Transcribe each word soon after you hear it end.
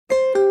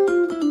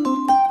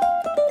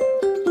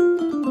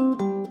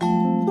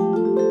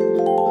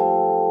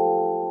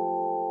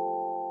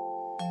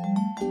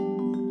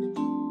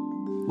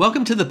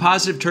Welcome to the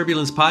Positive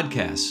Turbulence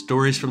Podcast,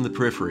 Stories from the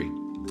Periphery.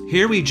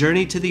 Here we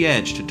journey to the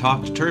edge to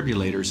talk to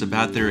turbulators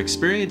about their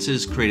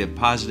experiences create a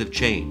positive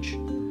change.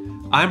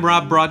 I'm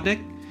Rob Brodnick.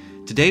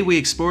 Today we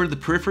explore the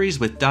peripheries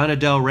with Donna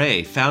Del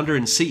Rey, founder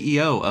and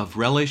CEO of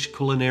Relish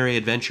Culinary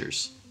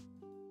Adventures.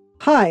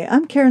 Hi,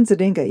 I'm Karen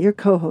Zadinga, your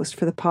co-host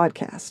for the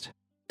podcast.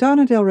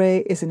 Donna Del Rey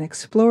is an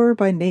explorer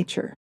by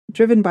nature.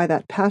 Driven by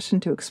that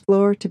passion to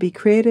explore, to be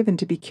creative, and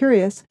to be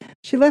curious,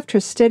 she left her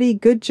steady,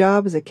 good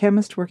job as a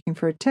chemist working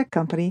for a tech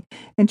company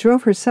and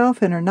drove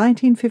herself and her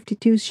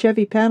 1952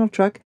 Chevy panel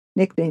truck,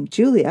 nicknamed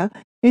Julia,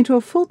 into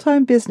a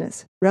full-time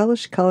business,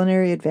 Relish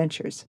Culinary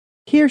Adventures.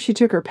 Here she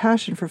took her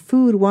passion for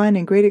food, wine,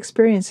 and great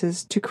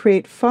experiences to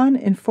create fun,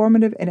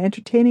 informative, and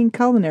entertaining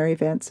culinary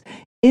events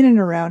in and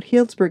around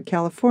Healdsburg,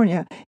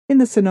 California, in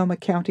the Sonoma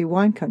County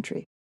wine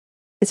country.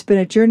 It's been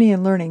a journey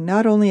in learning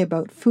not only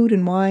about food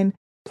and wine,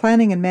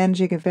 planning and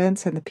managing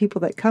events and the people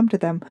that come to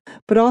them,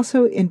 but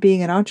also in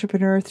being an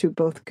entrepreneur through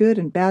both good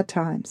and bad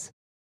times.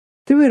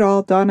 Through it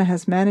all, Donna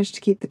has managed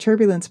to keep the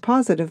turbulence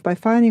positive by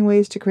finding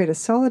ways to create a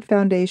solid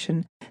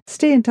foundation,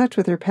 stay in touch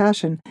with her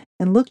passion,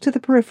 and look to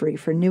the periphery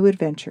for new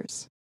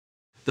adventures.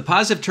 The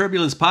Positive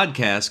Turbulence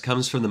Podcast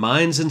comes from the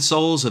minds and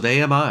souls of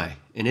AMI,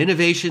 an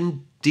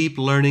innovation, deep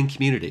learning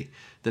community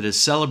that is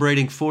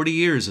celebrating 40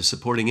 years of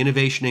supporting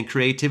innovation and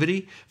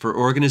creativity for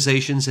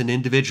organizations and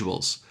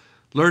individuals.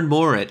 Learn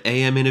more at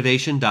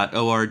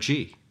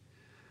aminnovation.org.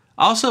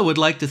 Also would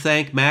like to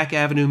thank Mac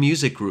Avenue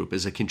Music Group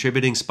as a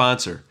contributing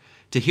sponsor.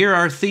 To hear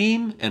our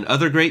theme and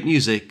other great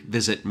music,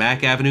 visit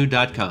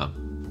macavenue.com.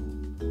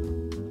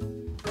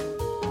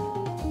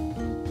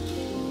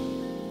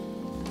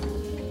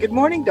 Good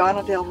morning,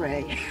 Donna Del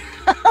Rey.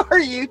 How are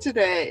you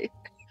today?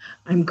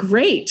 I'm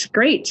great.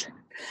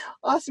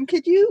 Awesome.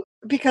 Could you,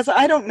 because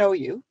I don't know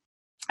you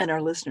and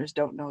our listeners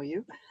don't know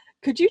you,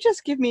 could you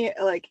just give me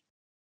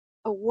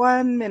a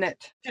 1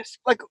 minute, just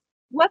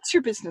what's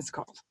your business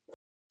called?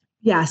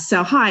 Yeah.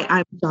 So hi,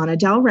 I'm Donna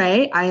Del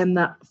Rey. I am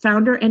the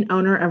founder and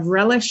owner of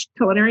Relish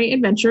Culinary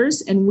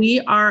Adventures, and we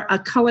are a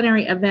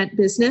culinary event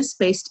business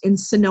based in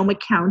Sonoma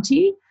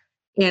County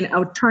in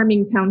a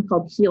charming town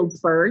called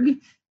Healdsburg.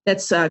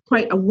 That's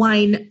quite a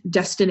wine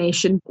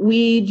destination.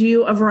 We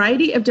do a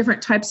variety of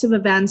different types of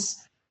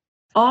events,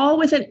 all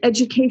with an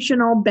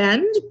educational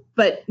bend,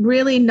 but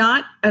really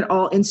not at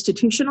all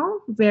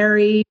institutional,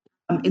 very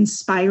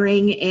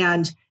inspiring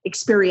and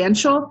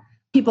experiential.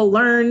 People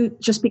learn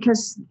just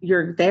because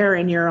you're there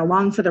and you're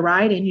along for the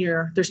ride and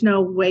there's no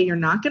way you're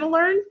not going to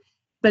learn.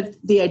 But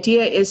the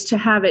idea is to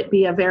have it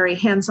be a very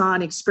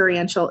hands-on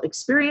experiential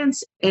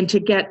experience and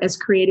to get as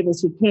creative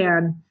as you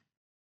can,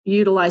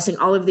 utilizing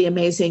all of the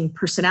amazing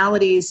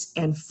personalities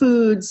and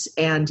foods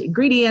and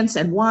ingredients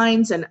and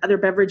wines and other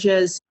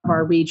beverages of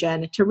our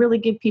region to really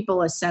give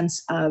people a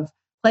sense of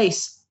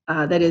place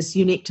that is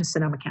unique to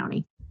Sonoma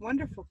County.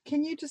 Wonderful.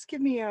 Can you just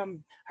give me a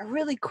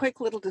really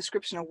quick little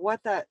description of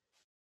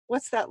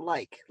what's that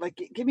like?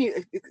 Give me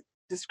a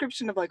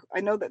description of I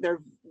know that they're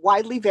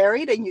widely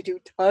varied and you do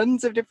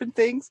tons of different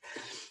things.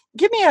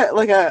 Give me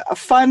a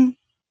fun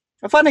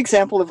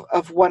example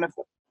of one of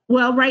them.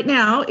 Well, right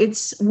now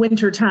it's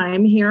winter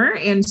time here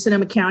in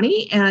Sonoma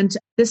County, and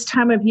this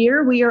time of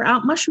year we are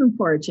out mushroom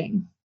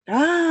foraging.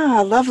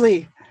 Ah,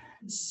 lovely.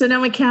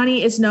 Sonoma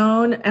County is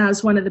known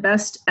as one of the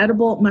best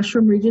edible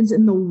mushroom regions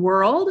in the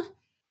world.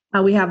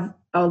 We have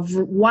a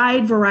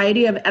wide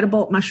variety of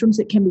edible mushrooms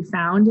that can be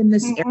found in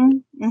this area.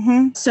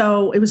 Mm-hmm.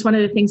 So it was one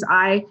of the things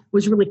I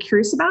was really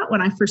curious about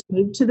when I first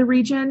moved to the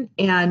region,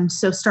 and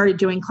so started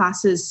doing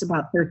classes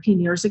about 13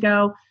 years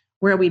ago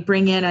where we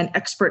bring in an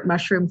expert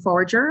mushroom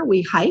forager.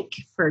 We hike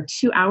for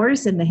 2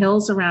 hours in the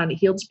hills around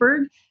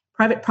Healdsburg,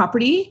 private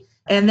property,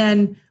 and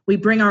then we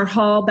bring our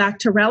haul back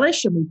to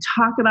Relish and we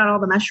talk about all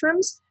the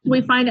mushrooms.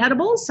 We find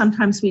edibles,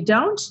 sometimes we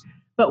don't.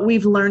 But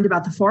we've learned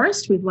about the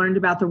forest. We've learned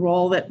about the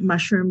role that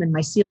mushroom and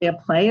mycelia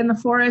play in the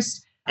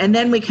forest. And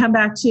then we come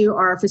back to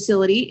our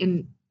facility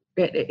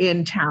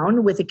in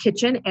town with a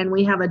kitchen, and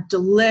we have a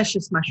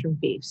delicious mushroom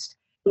feast.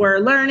 We're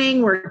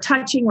learning, we're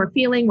touching, we're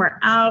feeling, we're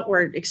out,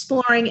 we're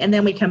exploring, and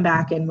then we come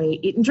back and we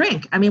eat and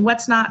drink. I mean,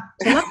 what's not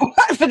to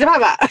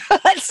love?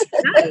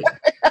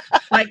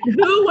 Right.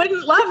 Who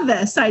wouldn't love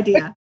this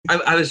idea?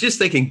 I was just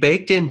thinking,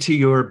 baked into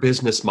your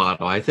business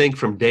model, I think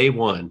from day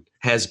one,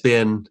 has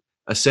been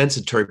a sense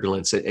of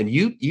turbulence. And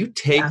you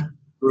take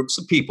groups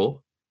of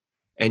people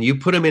and you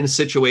put them in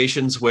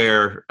situations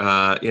where,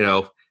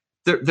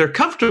 they're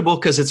comfortable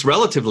because it's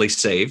relatively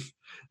safe.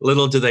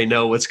 Little do they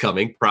know what's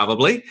coming,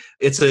 probably.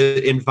 It's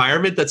an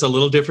environment that's a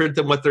little different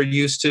than what they're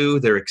used to.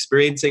 They're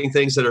experiencing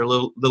things that are a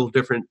little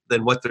different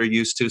than what they're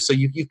used to. So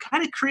you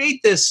kind of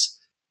create this,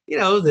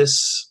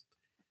 this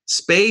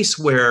space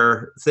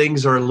where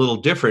things are a little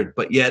different,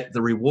 but yet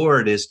the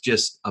reward is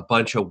just a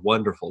bunch of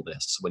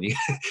wonderfulness when you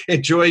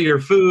enjoy your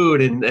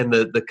food and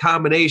the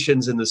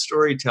combinations and the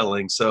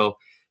storytelling. So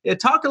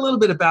talk a little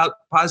bit about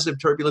Positive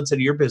Turbulence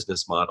and your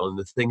business model and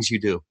the things you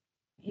do.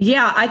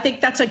 Yeah, I think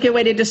that's a good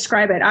way to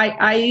describe it.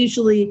 I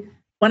usually,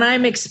 when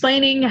I'm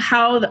explaining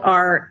how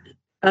our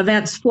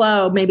events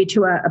flow, maybe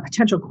to a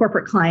potential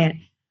corporate client,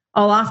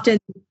 I'll often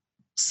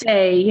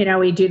say,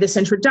 we do this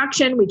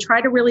introduction, we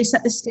try to really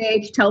set the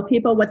stage, tell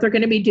people what they're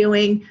going to be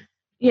doing,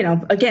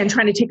 again,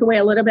 trying to take away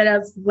a little bit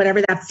of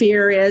whatever that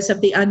fear is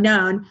of the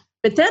unknown.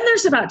 But then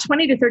there's about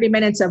 20 to 30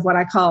 minutes of what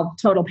I call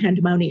total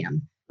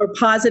pandemonium or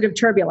positive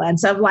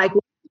turbulence of like,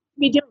 what do I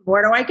be doing?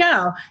 Where do I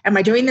go? Am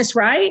I doing this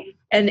right?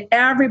 And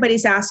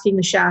everybody's asking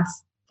the chef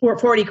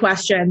 40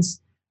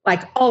 questions,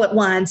 like all at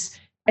once,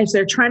 as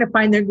they're trying to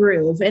find their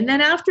groove. And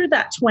then after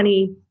that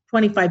 20,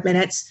 25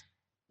 minutes,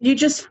 you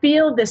just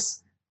feel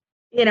this,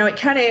 it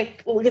kind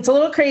of gets a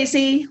little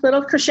crazy,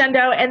 little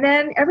crescendo, and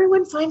then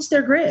everyone finds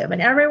their groove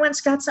and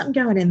everyone's got something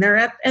going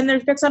and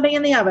they've got something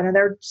in the oven and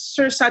they're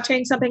sort of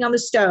sauteing something on the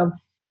stove.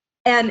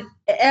 And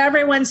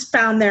everyone's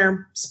found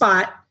their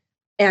spot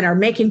and are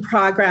making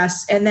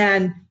progress. And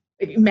then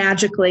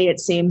magically, it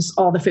seems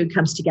all the food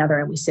comes together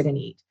and we sit and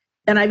eat.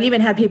 And I've even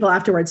had people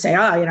afterwards say,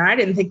 I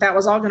didn't think that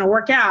was all going to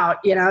work out.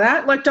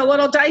 That looked a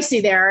little dicey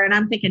there. And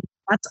I'm thinking,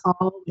 that's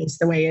always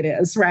the way it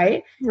is,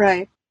 right?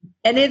 Right.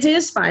 And it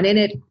is fun.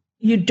 And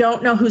you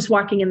don't know who's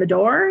walking in the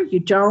door. You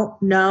don't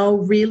know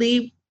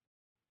really,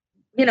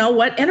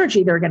 what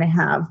energy they're going to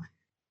have.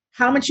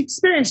 How much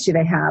experience do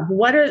they have?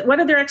 What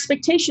are their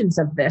expectations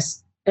of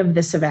this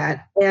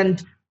event?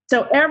 And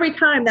so every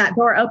time that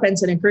door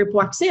opens and a group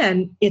walks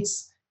in,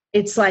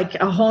 it's like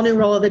a whole new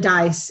roll of the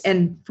dice.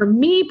 And for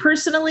me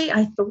personally,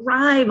 I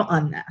thrive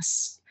on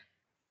this.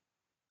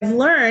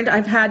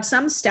 I've had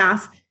some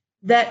staff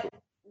that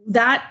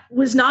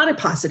was not a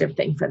positive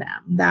thing for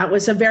them. That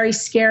was a very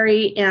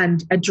scary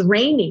and a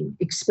draining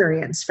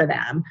experience for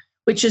them,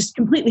 which is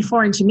completely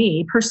foreign to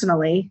me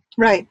personally.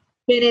 Right.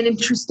 Been an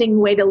interesting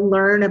way to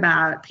learn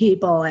about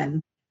people.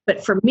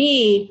 But for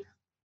me,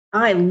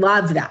 I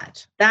love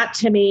that. That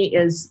to me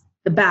is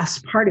the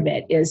best part of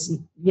it is,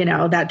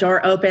 that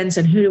door opens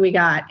and who do we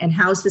got and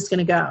how's this going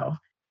to go?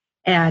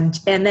 And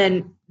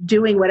then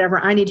doing whatever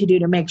I need to do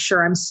to make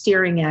sure I'm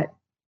steering it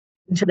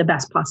into the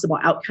best possible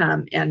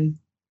outcome and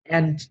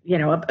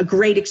a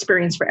great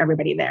experience for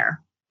everybody there.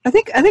 I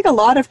think a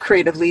lot of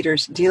creative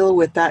leaders deal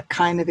with that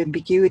kind of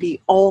ambiguity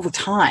all the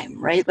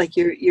time, right? Like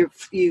you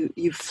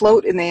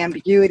float in the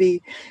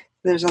ambiguity.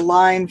 There's a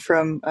line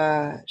from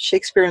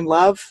Shakespeare in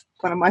Love,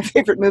 one of my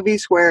favorite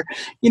movies, where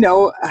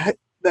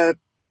the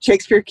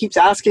Shakespeare keeps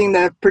asking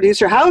the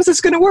producer, "How is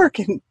this going to work?"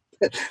 And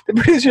the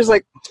producer's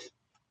like,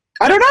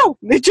 "I don't know.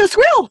 It just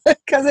will,"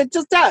 because it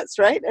just does,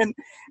 right? And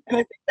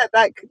I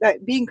think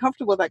that being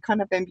comfortable with that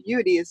kind of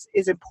ambiguity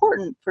is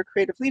important for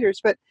creative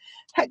leaders. But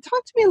talk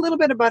to me a little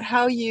bit about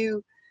how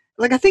you,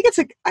 like, I think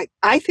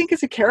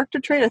it's a character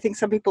trait. I think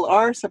some people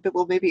are, some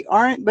people maybe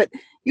aren't, but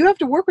you have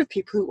to work with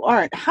people who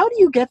aren't. How do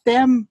you get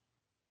them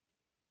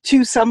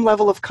to some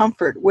level of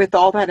comfort with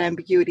all that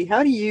ambiguity?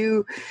 How do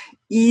you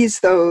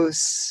ease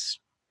those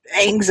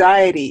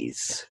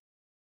anxieties?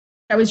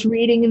 I was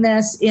reading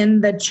this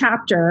in the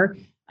chapter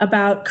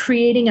about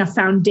creating a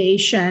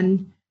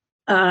foundation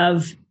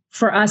of,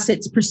 for us,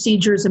 it's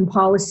procedures and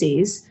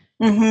policies.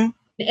 Mm-hmm.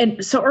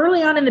 And so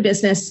early on in the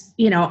business,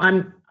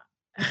 I'm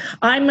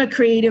a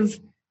creative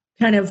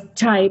kind of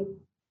type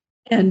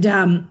and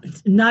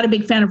not a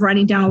big fan of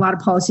writing down a lot of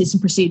policies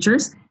and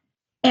procedures.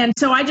 And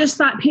so I just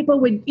thought people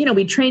would,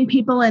 we'd train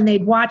people and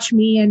they'd watch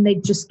me and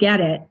they'd just get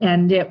it.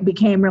 And it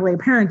became really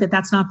apparent that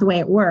that's not the way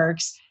it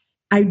works.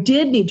 I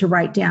did need to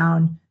write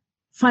down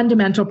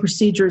fundamental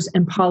procedures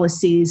and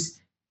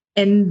policies.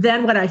 And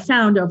then what I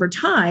found over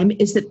time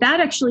is that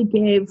actually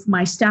gave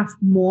my staff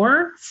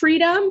more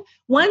freedom.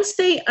 Once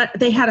they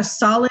had a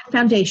solid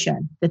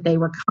foundation that they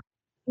were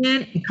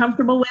confident and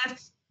comfortable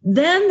with,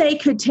 then they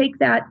could take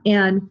that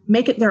and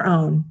make it their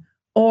own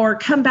or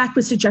come back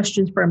with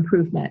suggestions for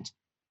improvement.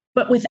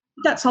 But without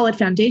that solid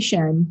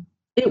foundation,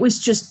 it was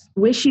just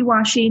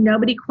wishy-washy.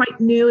 Nobody quite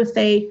knew if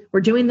they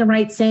were doing the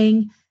right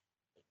thing.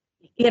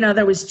 It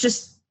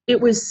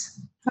was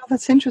Oh,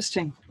 that's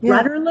interesting. Yeah.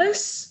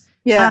 Rudderless.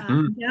 Yeah.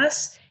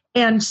 Yes.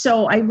 And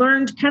so I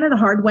learned kind of the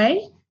hard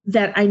way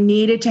that I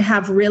needed to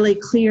have really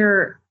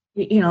clear,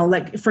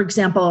 like, for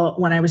example,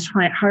 when I was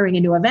hiring a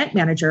new event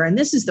manager, and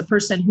this is the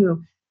person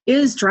who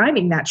is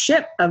driving that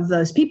ship of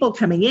those people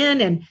coming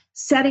in and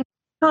setting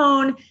the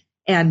tone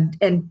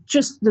and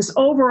just this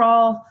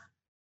overall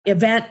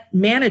event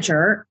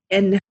manager,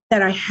 and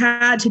that I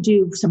had to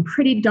do some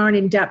pretty darn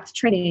in-depth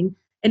training.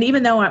 And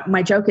even though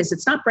my joke is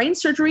it's not brain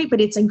surgery,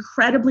 but it's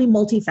incredibly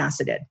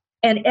multifaceted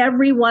and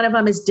every one of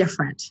them is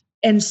different.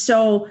 And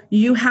so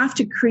you have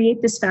to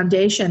create this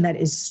foundation that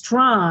is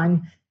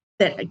strong,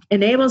 that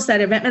enables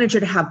that event manager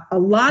to have a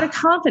lot of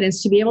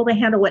confidence to be able to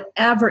handle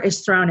whatever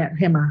is thrown at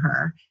him or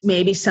her.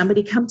 Maybe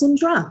somebody comes in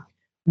drunk.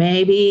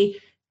 Maybe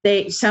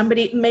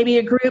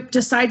a group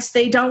decides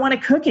they don't want to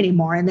cook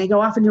anymore and they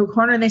go off into a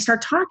corner and they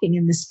start talking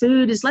and this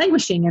food is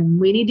languishing and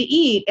we need to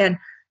eat. And,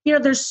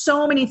 there's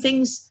so many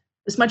things,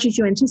 as much as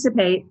you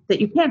anticipate, that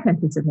you can't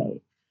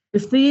anticipate.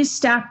 If these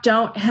staff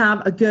don't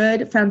have a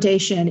good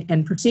foundation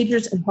and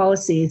procedures and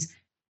policies,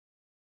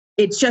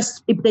 they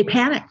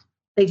panic.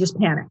 They just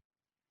panic.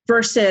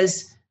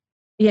 Versus,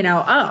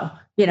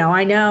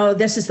 I know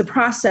this is the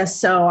process,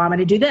 so I'm going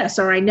to do this.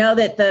 Or I know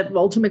that the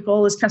ultimate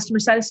goal is customer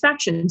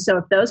satisfaction. So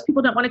if those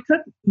people don't want to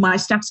cook, my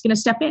staff's going to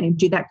step in and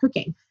do that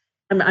cooking.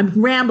 I'm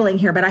rambling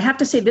here, but I have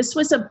to say this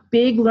was a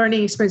big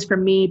learning experience for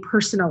me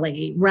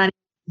personally. Running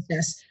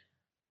this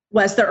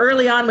was the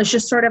early on was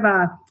just sort of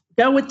a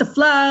go with the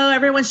flow.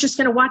 Everyone's just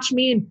going to watch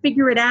me and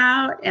figure it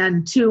out.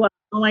 And to,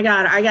 oh my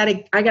God, I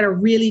gotta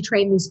really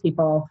train these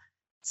people,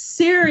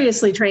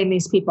 seriously train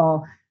these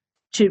people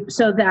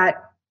so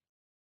that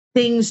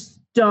things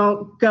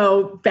don't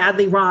go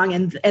badly wrong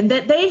and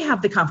that they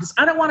have the confidence.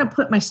 I don't want to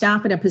put my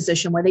staff in a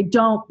position where they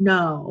don't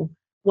know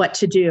what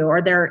to do,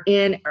 or they're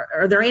in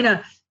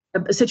a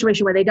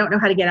situation where they don't know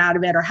how to get out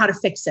of it or how to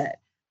fix it.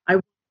 I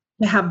want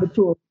to have the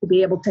tools to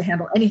be able to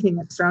handle anything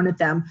that's thrown at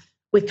them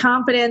with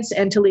confidence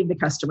and to leave the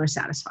customer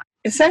satisfied.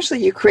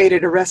 Essentially, you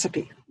created a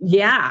recipe.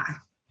 Yeah.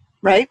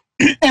 Right?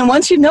 And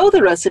once you know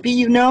the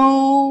recipe,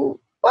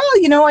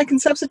 I can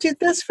substitute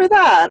this for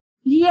that.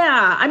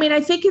 Yeah. I mean, I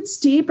think it's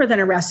deeper than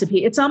a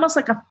recipe. It's almost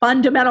like a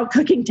fundamental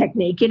cooking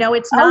technique.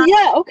 It's not. Oh,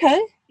 yeah.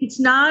 Okay. It's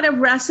not a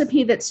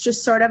recipe that's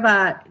just sort of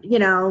a,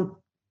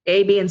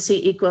 A, B, and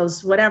C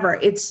equals whatever.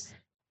 It's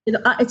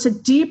a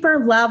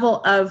deeper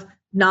level of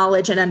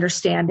knowledge and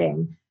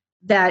understanding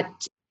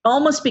that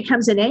almost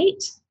becomes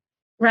innate,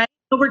 right?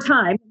 Over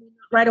time,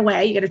 right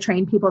away, you got to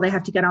train people, they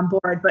have to get on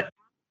board. But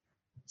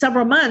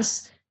several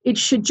months, it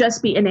should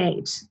just be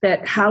innate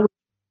that how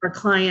our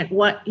client,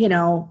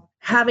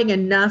 having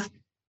enough,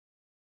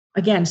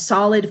 again,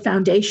 solid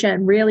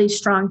foundation, really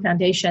strong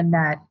foundation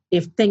that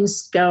if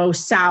things go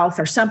south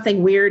or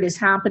something weird is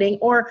happening,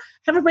 or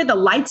heaven forbid the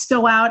lights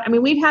go out. I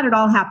mean, we've had it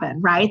all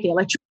happen, right? The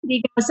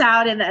electricity goes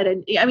out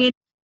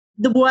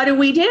what do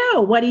we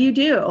do? What do you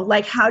do?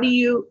 Like, can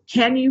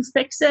you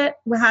fix it?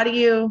 How do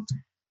you?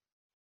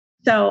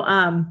 So,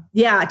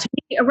 to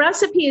me, a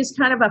recipe is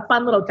kind of a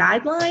fun little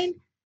guideline.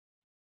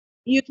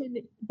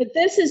 But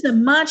this is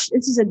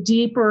a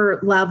deeper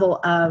level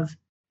of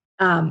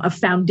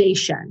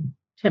foundation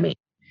to me.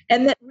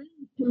 And that really,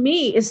 to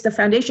me, is the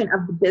foundation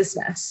of the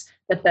business,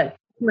 that the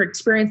customer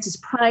experience is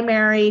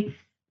primary,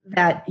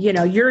 that,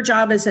 your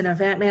job as an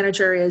event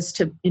manager is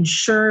to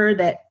ensure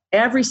that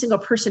every single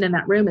person in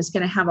that room is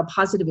going to have a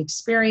positive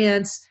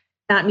experience.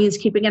 That means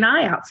keeping an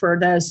eye out for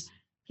those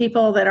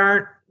people that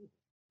aren't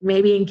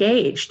maybe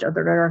engaged or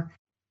that are.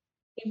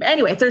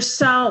 Anyway, there's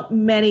so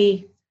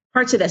many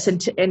parts of this,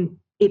 and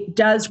it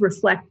does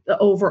reflect the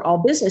overall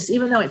business,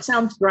 even though it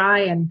sounds dry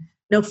and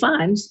no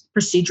fun.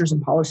 Procedures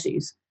and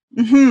policies.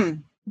 Mm-hmm.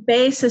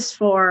 Basis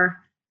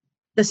for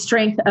the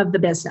strength of the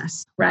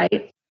business,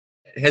 right?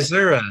 Has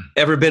there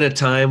ever been a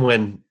time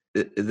when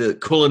the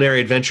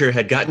culinary adventure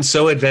had gotten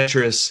so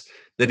adventurous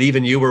that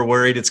even you were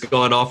worried it's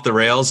gone off the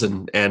rails?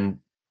 And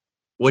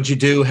what'd you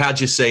do?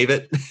 How'd you save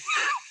it?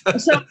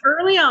 So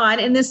early on,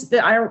 and this,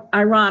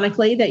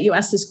 ironically, that you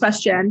asked this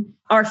question,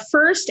 our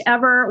first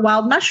ever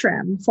wild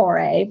mushroom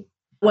foray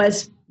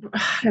was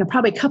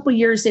probably a couple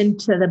years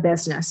into the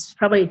business,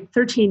 probably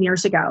 13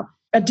 years ago.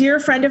 A dear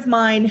friend of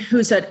mine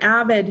who's an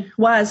avid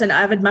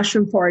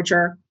mushroom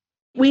forager,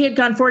 we had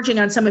gone foraging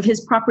on some of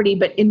his property,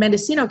 but in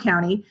Mendocino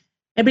County.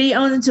 But he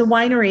owns a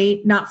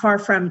winery not far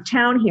from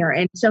town here.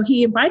 And so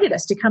he invited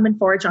us to come and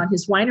forage on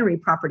his winery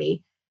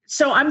property.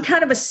 So I'm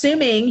kind of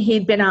assuming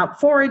he'd been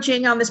out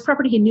foraging on this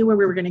property. He knew where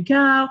we were going to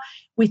go.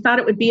 We thought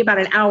it would be about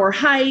an hour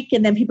hike,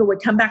 and then people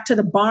would come back to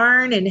the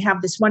barn and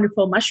have this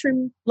wonderful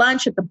mushroom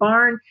lunch at the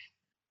barn.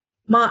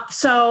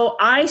 So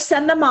I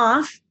send them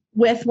off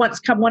with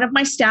one of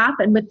my staff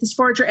and with this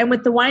forager and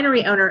with the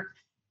winery owner.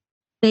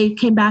 They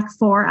came back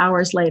 4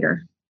 hours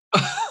later.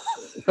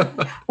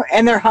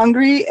 And they're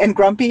hungry and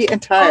grumpy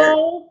and tired.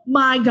 Oh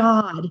my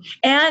God.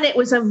 And it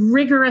was a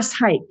rigorous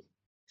hike.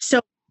 So,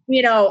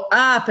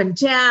 up and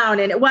down.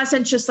 And it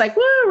wasn't just like,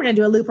 woo, we're going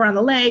to do a loop around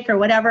the lake or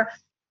whatever.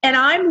 And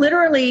I'm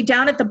literally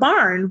down at the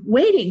barn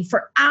waiting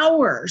for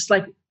hours.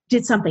 Like,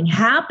 did something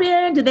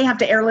happen? Did they have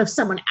to airlift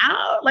someone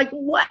out? Like,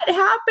 what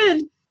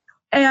happened?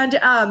 And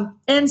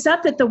ends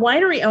up that the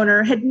winery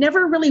owner had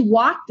never really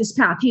walked this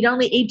path. He'd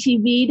only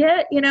ATV'd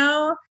it,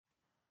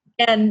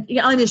 and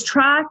on his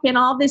truck and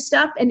all this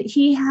stuff. And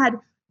he had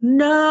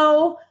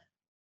no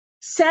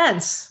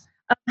sense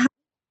of how,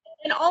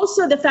 and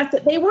also the fact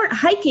that they weren't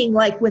hiking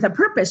like with a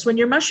purpose. When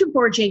you're mushroom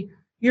foraging,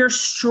 you're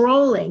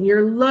strolling,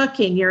 you're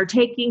looking, you're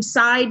taking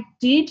side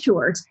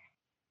detours.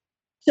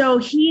 So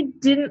he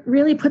didn't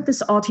really put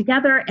this all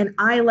together, and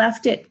I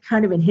left it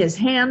kind of in his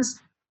hands.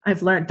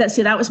 I've learned that.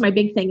 See, that was my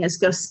big thing, is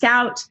go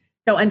scout,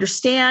 go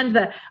understand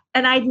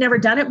and I'd never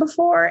done it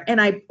before.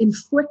 And I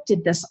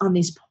inflicted this on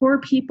these poor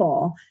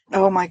people.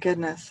 Oh my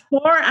goodness.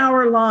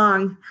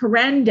 4-hour-long,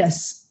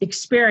 horrendous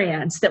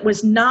experience that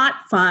was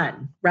not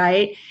fun.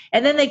 Right.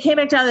 And then they came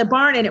back down to the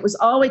barn, and it was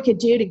all we could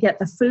do to get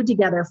the food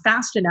together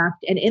fast enough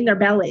and in their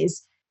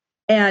bellies.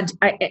 And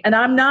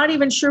I'm not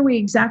even sure we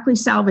exactly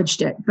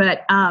salvaged it,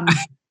 but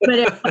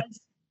it was,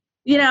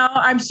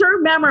 I'm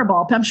sure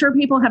memorable. I'm sure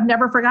people have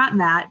never forgotten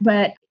that.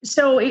 But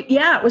so, it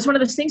was one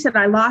of those things that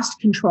I lost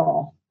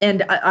control.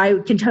 And I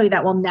can tell you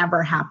that will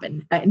never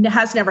happen. It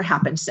has never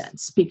happened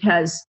since,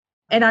 because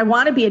And I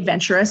want to be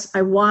adventurous.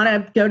 I want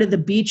to go to the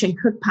beach and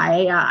cook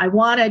paella. I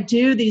want to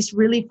do these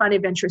really fun,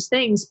 adventurous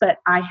things, but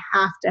I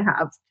have to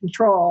have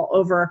control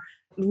over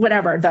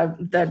whatever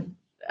the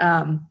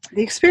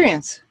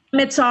experience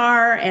limits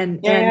are,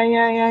 and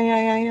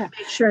make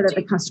sure that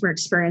the customer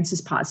experience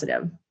is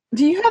positive.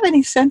 Do you have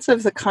any sense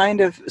of the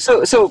kind of,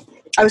 so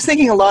I was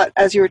thinking a lot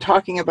as you were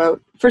talking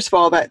about, first of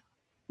all, that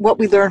what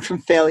we learn from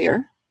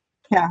failure.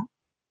 Yeah.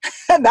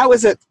 that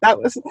was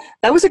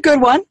a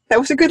good one. That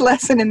was a good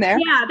lesson in there.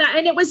 Yeah,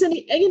 and it was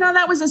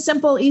that was a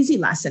simple, easy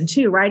lesson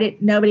too,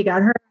 right? Nobody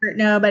got hurt,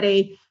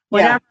 nobody,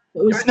 whatever. Yeah.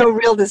 There was no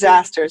real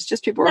disasters,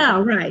 just people.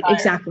 No, right,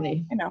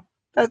 exactly.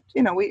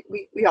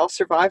 We all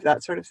survive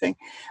that sort of thing.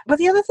 But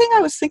the other thing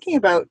I was thinking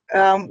about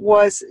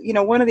was,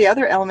 one of the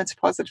other elements of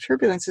positive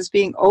turbulence is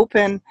being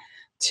open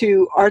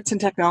to arts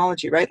and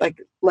technology, right?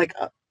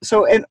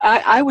 And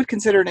I would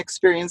consider an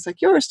experience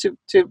like yours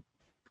to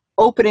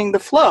opening the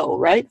flow,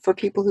 right? For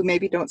people who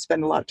maybe don't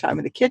spend a lot of time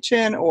in the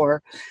kitchen,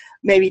 or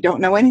maybe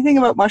don't know anything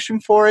about mushroom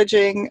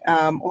foraging,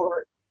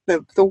 or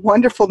the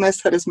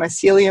wonderfulness that is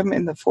mycelium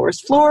in the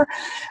forest floor.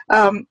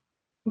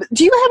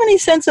 Do you have any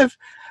sense of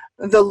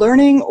the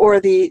learning or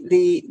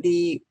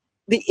the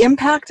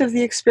impact of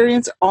the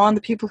experience on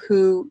the people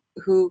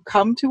who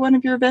come to one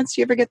of your events?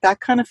 Do you ever get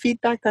that kind of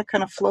feedback, that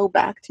kind of flow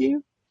back to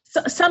you?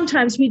 So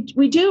sometimes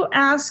we do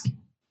ask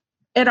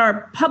at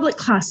our public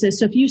classes.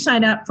 So if you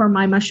sign up for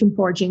my mushroom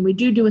foraging, we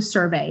do a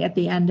survey at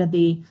the end of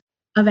the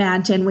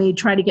event, and we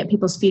try to get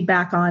people's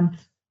feedback on.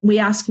 We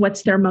ask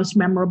what's their most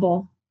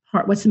memorable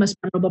part, what's the most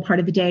memorable part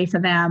of the day for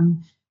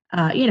them,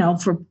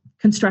 for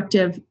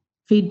constructive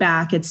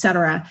feedback,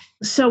 etc.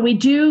 So we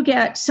do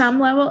get some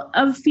level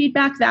of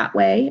feedback that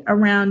way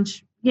around,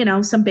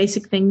 some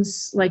basic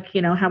things like,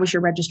 how was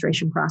your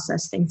registration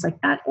process, things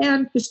like that,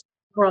 and just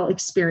overall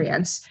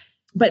experience.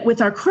 But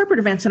with our corporate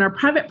events and our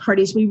private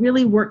parties, we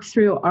really work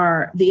through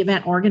the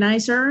event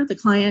organizer, the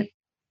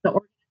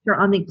organizer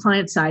on the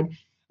client side.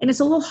 And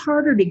it's a little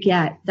harder to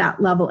get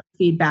that level of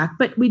feedback,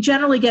 but we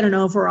generally get an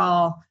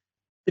overall,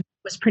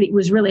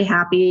 was really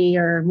happy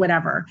or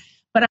whatever.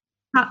 But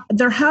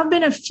there have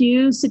been a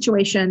few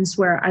situations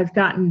where I've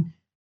gotten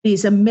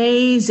these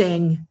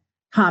amazing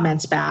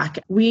comments back.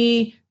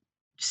 We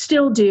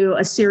still do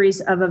a series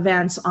of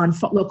events on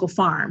local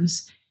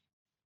farms.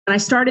 When I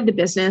started the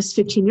business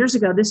 15 years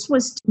ago, this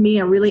was to me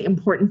a really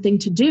important thing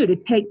to do, to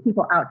take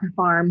people out to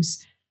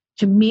farms,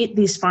 to meet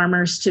these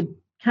farmers, to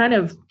kind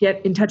of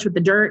get in touch with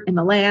the dirt and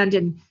the land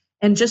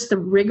and just the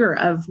rigor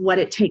of what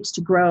it takes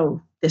to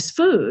grow this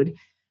food.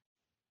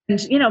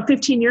 And,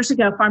 15 years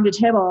ago, Farm to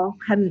Table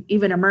hadn't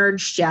even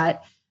emerged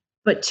yet.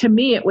 But to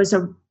me, it was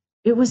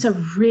a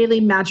really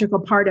magical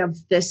part of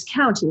this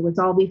county with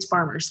all these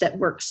farmers that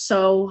work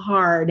so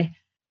hard.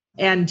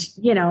 And,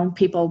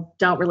 people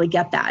don't really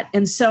get that.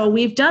 And so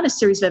we've done a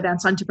series of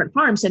events on different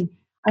farms. And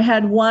I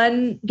had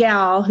one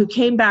gal who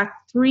came back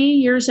 3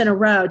 years in a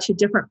row to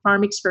different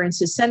farm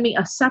experiences send me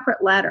a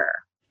separate letter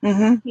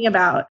talking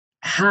about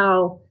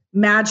how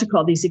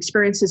magical these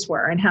experiences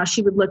were and how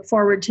she would look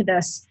forward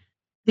to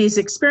these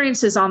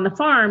experiences on the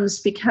farms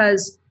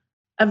because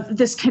of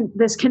this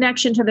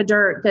connection to the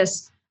dirt.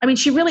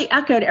 She really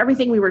echoed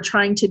everything we were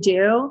trying to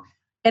do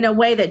in a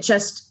way that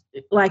just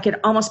it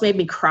almost made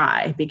me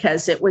cry,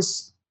 because it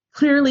was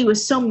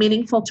so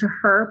meaningful to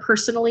her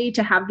personally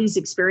to have these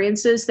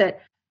experiences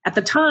that at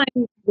the time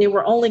they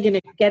were only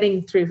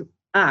getting through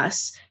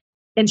us.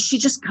 And she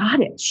just got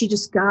it. She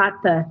just got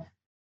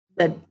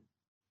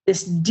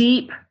this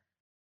deep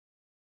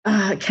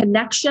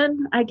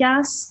connection, I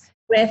guess,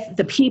 with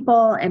the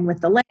people and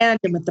with the land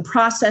and with the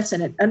process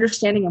and an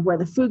understanding of where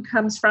the food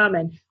comes from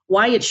and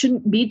why it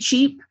shouldn't be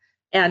cheap.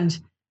 And,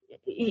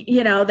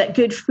 that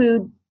good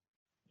food,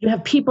 you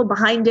have people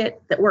behind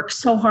it that work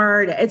so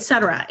hard, et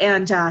cetera.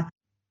 And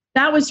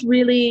that was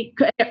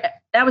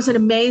an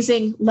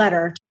amazing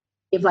letter to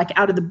give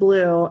out of the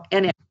blue.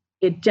 And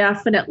it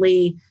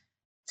definitely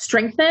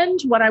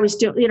strengthened what I was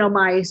doing,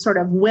 my sort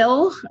of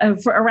will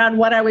around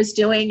what I was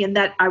doing, and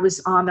that I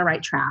was on the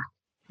right track.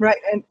 Right.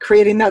 And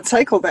creating that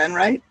cycle then,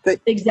 right?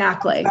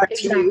 Exactly.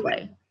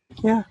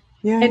 Yeah.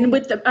 And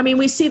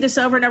we see this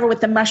over and over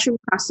with the mushroom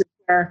process,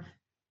 where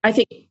I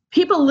think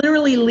people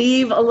literally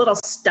leave a little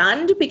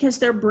stunned because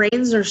their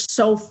brains are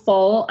so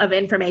full of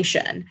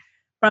information.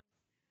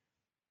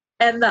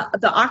 And the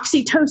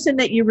oxytocin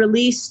that you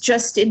release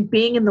just in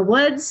being in the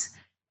woods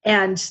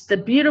and the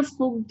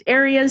beautiful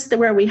areas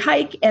where we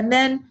hike. And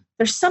then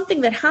there's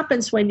something that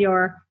happens when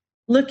you're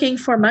looking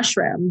for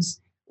mushrooms.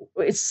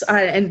 It's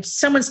and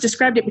someone's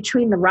described it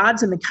between the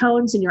rods and the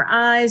cones in your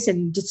eyes,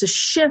 and it's a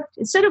shift.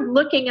 Instead of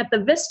looking at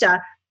the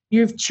vista,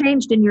 you've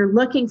changed and you're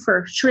looking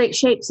for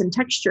shapes and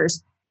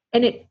textures.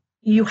 And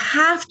you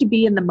have to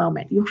be in the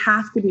moment. You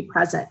have to be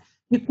present.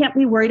 You can't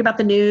be worried about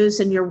the news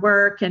and your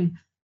work and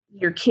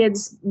your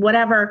kids,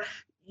 whatever.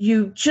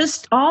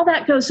 All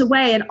that goes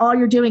away, and all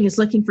you're doing is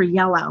looking for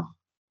yellow,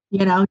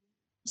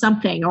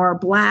 something, or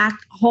black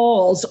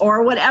holes,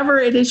 or whatever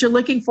it is you're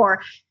looking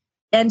for.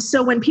 And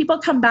so when people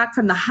come back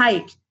from the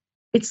hike,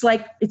 it's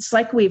like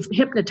we've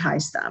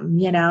hypnotized them.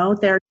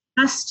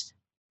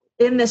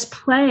 in this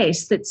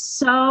place that's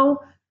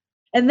so,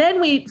 and then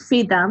we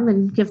feed them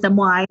and give them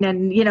wine,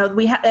 and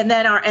and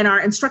then our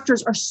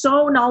instructors are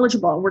so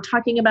knowledgeable. We're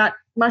talking about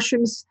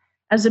mushrooms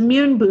as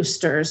immune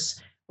boosters.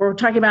 We're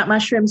talking about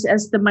mushrooms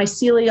as the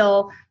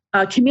mycelial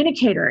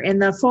communicator in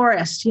the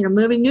forest,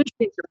 moving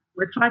nutrients.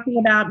 We're talking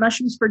about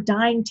mushrooms for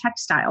dyeing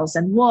textiles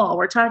and wool.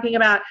 We're talking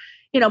about,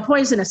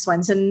 poisonous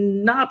ones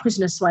and not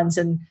poisonous ones,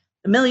 and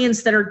the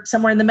millions that are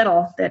somewhere in the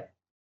middle that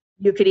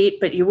you could eat,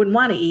 but you wouldn't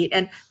want to eat.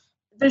 And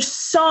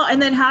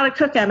and then how to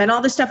cook them and all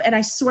this stuff. And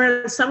I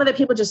swear some of the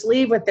people just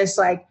leave with this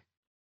like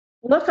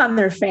look on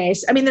their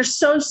face. I mean, they're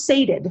so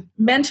sated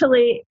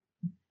mentally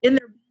in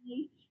their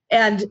body,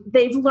 and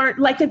they've learned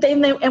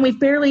and we've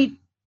barely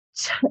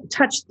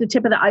touched the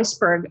tip of the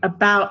iceberg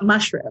about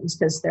mushrooms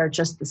because they're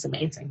just this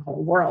amazing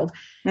whole world.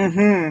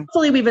 Mm-hmm.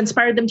 Hopefully we've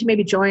inspired them to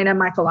maybe join a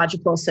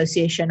mycological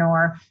association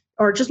or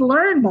just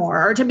learn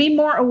more, or to be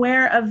more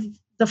aware of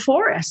the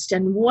forest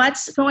and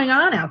what's going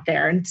on out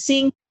there and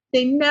seeing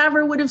they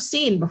never would have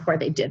seen before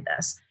they did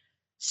this.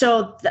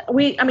 So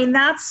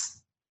that's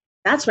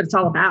what it's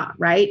all about,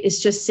 right? It's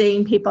just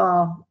seeing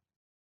people,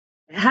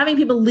 having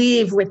people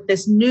leave with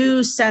this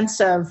new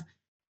sense of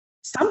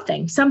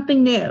something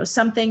new,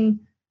 something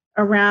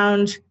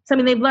around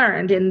something they've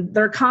learned, and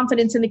their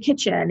confidence in the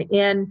kitchen.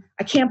 And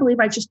I can't believe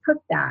I just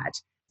cooked that.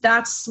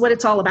 That's what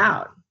it's all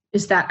about,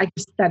 is that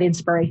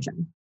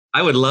inspiration.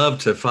 I would love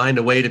to find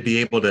a way to be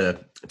able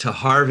to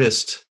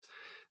harvest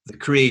the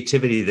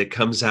creativity that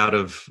comes out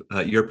of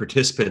your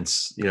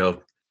participants,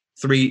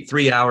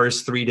 3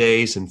 hours, 3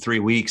 days, and 3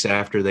 weeks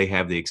after they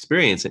have the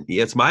experience. And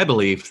it's my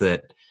belief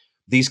that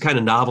these kind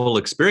of novel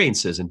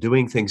experiences and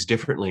doing things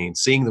differently and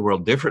seeing the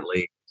world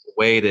differently is a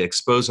way to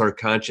expose our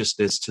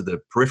consciousness to the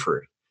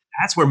periphery.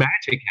 That's where magic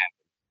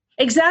happens.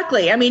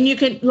 Exactly. I mean, you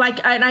could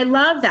and I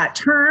love that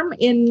term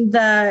in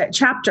the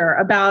chapter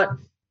about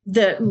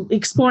the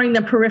exploring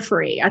the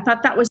periphery. I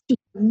thought that was a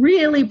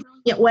really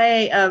brilliant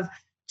way of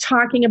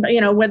talking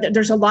about, whether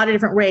there's a lot of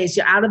different ways,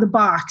 you're out of the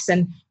box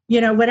and,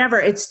 whatever.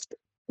 It's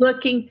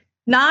looking,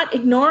 not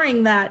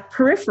ignoring that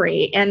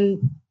periphery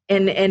and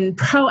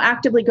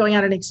proactively going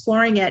out and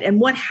exploring it. And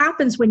what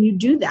happens when you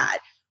do that?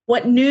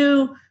 What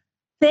new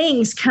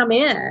things come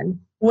in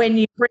when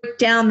you break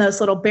down those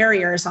little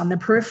barriers on the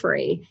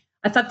periphery?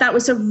 I thought that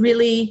was a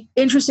really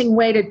interesting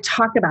way to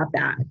talk about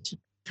that in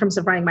terms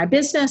of running my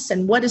business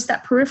and what is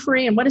that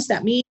periphery and what does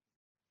that mean?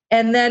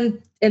 And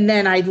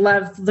then I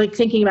love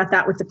thinking about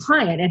that with the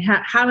client and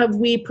how have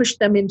we pushed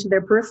them into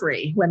their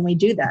periphery when we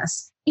do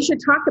this. We should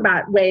talk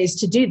about ways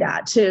to do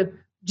that, to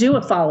do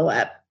a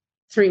follow-up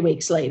 3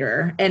 weeks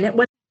later. And it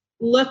would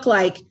look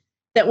like,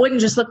 that wouldn't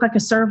just look like a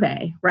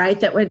survey, right?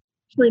 That would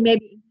actually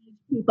maybe engage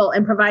people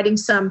in providing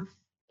some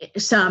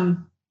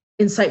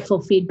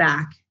insightful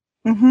feedback.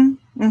 Mm-hmm.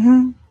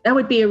 Mm-hmm. That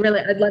would be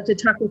I'd love to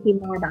talk with you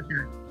more about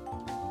that.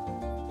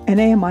 An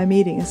AMI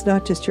meeting is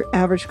not just your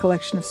average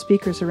collection of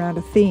speakers around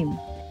a theme.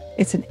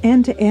 It's an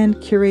end-to-end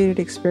curated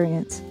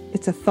experience.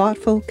 It's a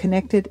thoughtful,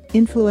 connected,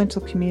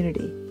 influential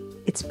community.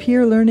 It's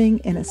peer learning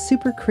in a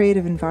super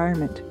creative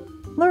environment.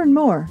 Learn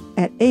more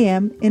at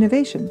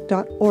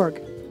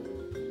aminnovation.org.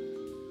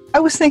 I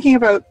was thinking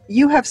about,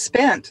 you have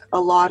spent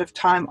a lot of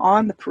time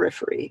on the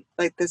periphery.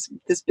 Like this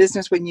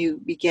business when you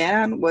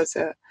began was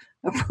a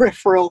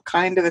peripheral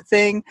kind of a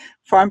thing.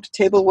 Farm to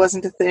table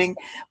wasn't a thing,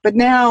 but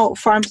now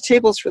farm to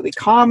table is really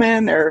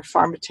common. There are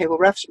farm to table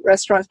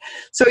restaurants.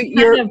 So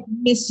you're kind of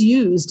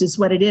misused is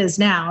what it is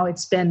now.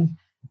 It's been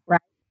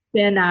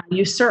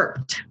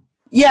usurped.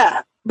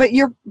 Yeah, but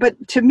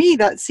to me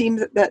that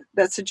seems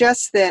that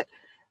suggests that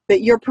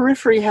your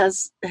periphery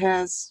has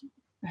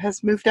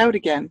moved out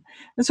again.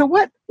 And so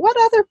what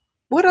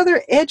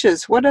other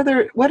edges, what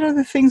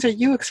other things are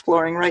you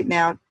exploring right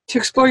now to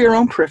explore your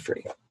own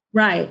periphery?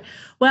 Right.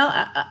 Well,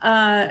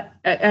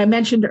 I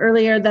mentioned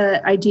earlier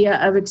the idea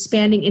of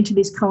expanding into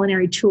these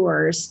culinary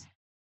tours.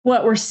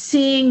 What we're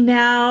seeing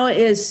now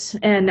is,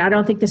 and I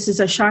don't think this is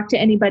a shock to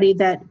anybody,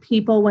 that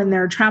people, when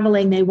they're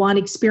traveling, they want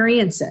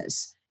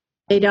experiences.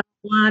 They don't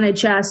want to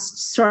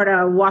just sort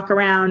of walk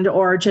around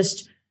or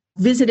just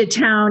visit a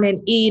town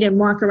and eat and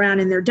walk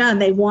around and they're done.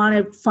 They want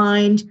to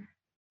find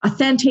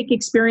authentic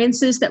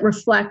experiences that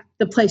reflect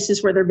the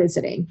places where they're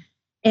visiting.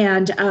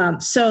 And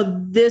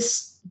so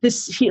this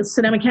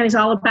Sonoma County is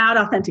all about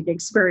authentic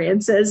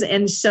experiences.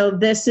 And so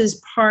this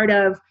is part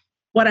of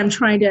what I'm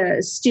trying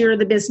to steer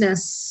the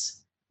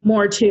business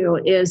more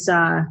to, is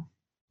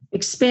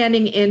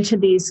expanding into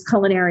these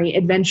culinary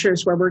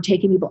adventures where we're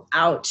taking people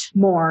out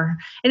more.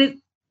 And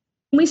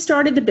when we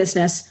started the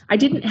business, I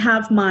didn't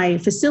have my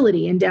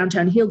facility in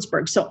downtown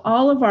Healdsburg. So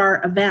all of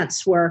our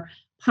events were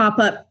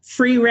pop-up,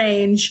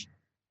 free-range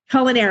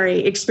culinary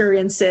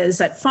experiences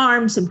at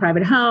farms and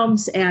private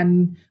homes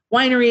and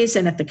wineries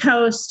and at the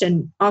coast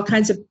and all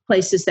kinds of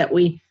places that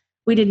we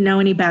didn't know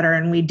any better,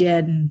 and we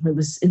did. And it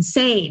was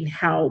insane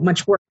how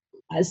much work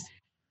it was.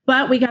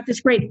 But we got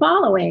this great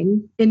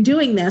following in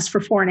doing this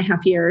for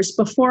 4.5 years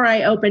before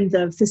I opened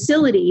the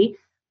facility,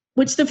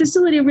 which the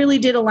facility really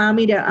did allow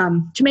me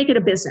to make it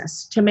a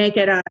business, to make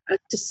it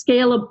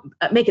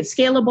make it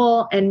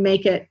scalable and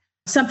make it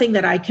something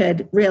that I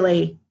could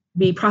really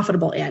be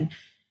profitable in.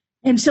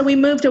 And so we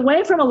moved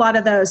away from a lot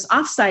of those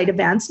offsite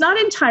events, not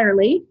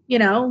entirely,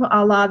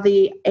 a lot of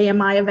the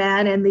AMI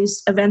event and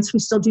these events, we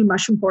still do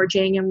mushroom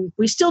foraging and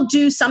we still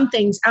do some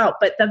things out,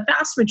 but the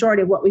vast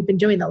majority of what we've been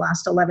doing the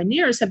last 11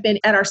 years have been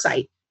at our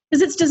site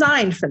because it's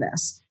designed for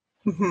this.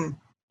 Mm-hmm.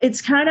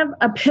 It's kind of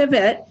a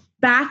pivot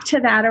back to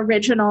that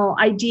original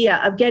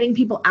idea of getting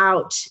people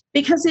out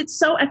because it's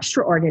so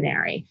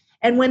extraordinary.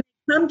 And when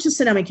they come to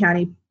Sonoma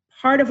County,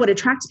 part of what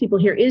attracts people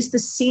here is the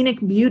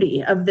scenic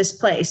beauty of this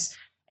place.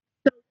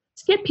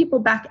 Get people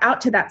back out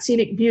to that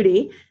scenic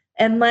beauty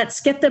and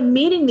let's get them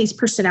meeting these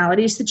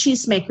personalities, the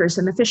cheesemakers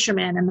and the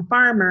fishermen and the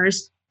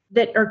farmers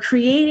that are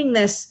creating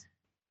this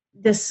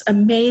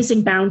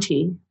amazing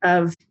bounty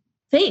of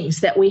things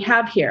that we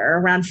have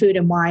here around food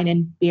and wine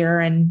and beer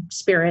and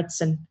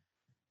spirits and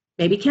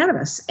maybe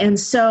cannabis. And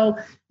so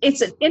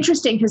it's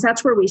interesting because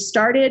that's where we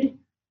started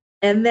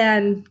and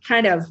then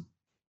kind of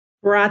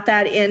brought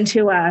that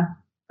into a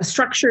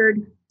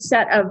structured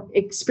set of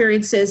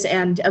experiences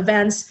and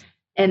events.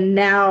 And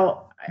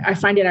now I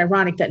find it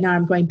ironic that now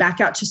I'm going back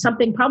out to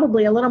something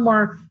probably a little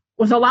more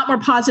with a lot more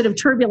positive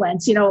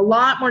turbulence, a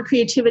lot more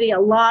creativity, a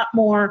lot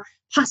more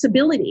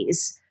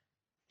possibilities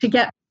to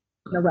get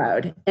on the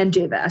road and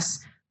do this.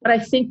 But I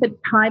think the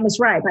time is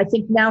right. I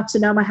think now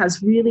Sonoma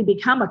has really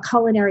become a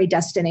culinary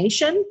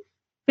destination.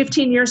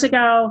 15 years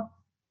ago,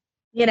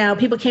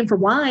 people came for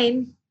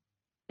wine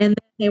and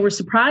they were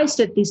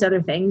surprised at these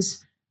other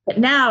things. But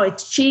now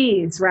it's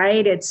cheese,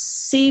 right? It's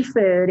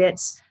seafood,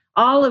 it's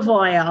olive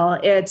oil,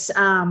 it's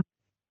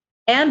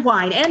and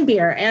wine and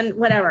beer and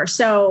whatever.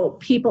 So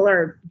people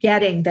are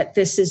getting that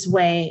this is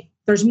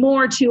there's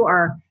more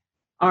to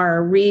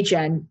our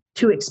region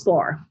to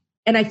explore.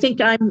 And I think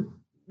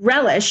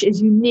Relish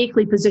is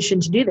uniquely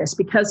positioned to do this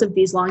because of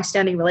these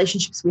longstanding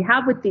relationships we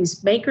have with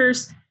these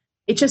makers.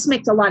 It just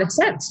makes a lot of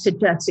sense to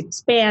just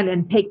expand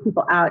and take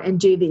people out and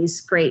do these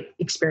great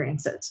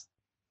experiences.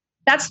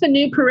 That's the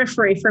new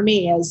periphery for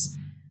me is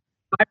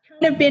I've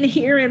kind of been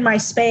here in my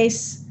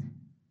space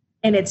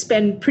and it's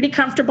been pretty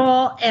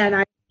comfortable. And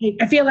I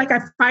feel like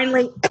I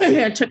finally,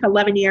 it took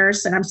 11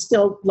 years and I'm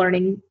still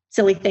learning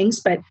silly things,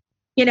 but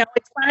it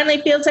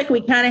finally feels like we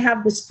kind of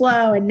have this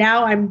flow. And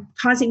now I'm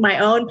causing my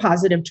own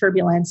positive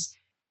turbulence,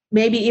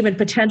 maybe even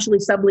potentially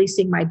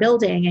subleasing my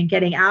building and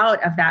getting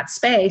out of that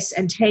space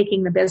and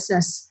taking the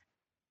business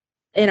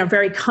in a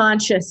very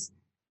conscious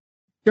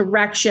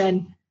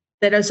direction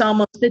that is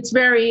it's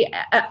very,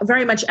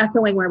 very much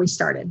echoing where we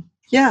started.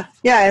 Yeah.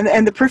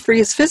 And the periphery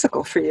is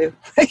physical for you.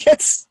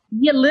 It's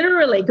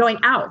literally going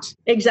out.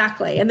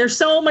 Exactly. And there's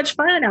so much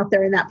fun out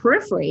there in that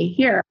periphery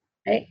here.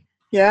 Right?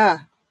 Yeah.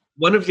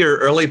 One of your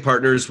early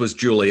partners was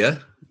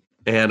Julia.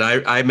 And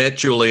I met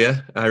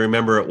Julia, I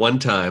remember at one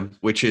time,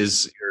 which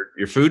is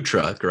your food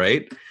truck,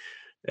 right?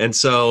 And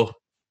so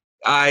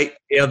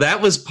that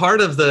was part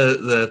of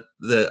the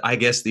I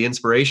guess the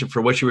inspiration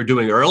for what you were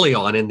doing early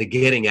on in the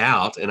getting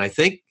out. And I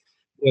think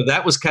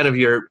that was kind of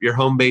your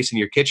home base in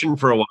your kitchen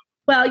for a while.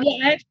 Well,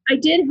 yeah, I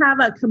did have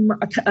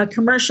a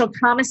commercial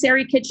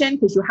commissary kitchen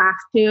because you have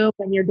to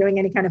when you're doing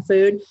any kind of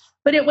food,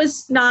 but it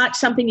was not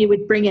something you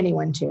would bring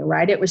anyone to,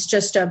 right? It was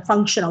just a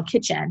functional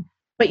kitchen.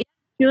 But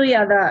Julia,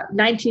 the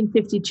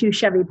 1952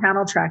 Chevy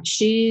panel truck,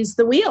 she's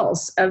the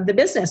wheels of the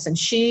business, and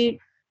she's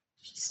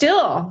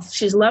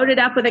loaded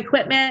up with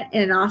equipment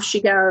and off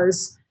she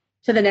goes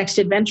to the next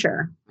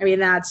adventure. I mean,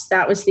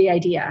 that was the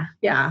idea.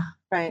 Yeah.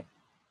 Right.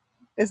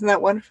 Isn't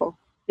that wonderful?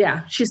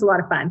 Yeah. She's a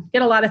lot of fun.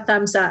 Get a lot of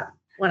thumbs up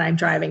when I'm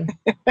driving.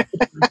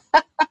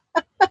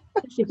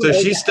 So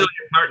she's still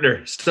your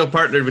partner, still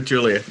partnered with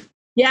Julia.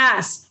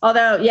 Yes.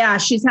 Although, yeah,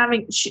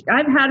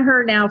 I've had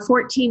her now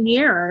 14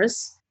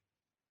 years.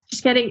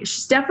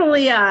 She's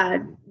definitely,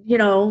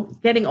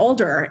 getting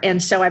older.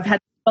 And so I've had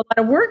a lot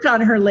of work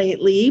on her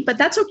lately, but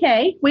that's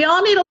okay. We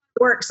all need a lot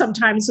of work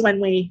sometimes when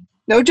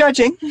no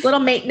judging. Little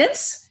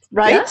maintenance.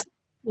 Right. Yes.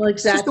 Well,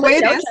 exactly. Just the way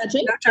it is.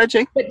 Judging. No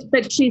judging.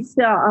 But she's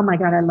still, oh my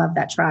God, I love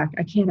that track.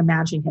 I can't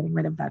imagine getting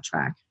rid of that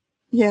track.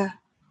 Yeah.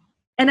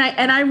 And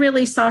I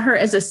really saw her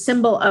as a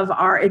symbol of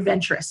our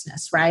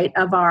adventurousness, right?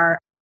 Of our,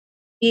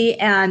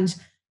 and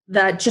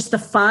just the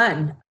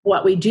fun,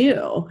 what we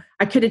do.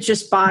 I could have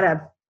just bought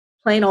a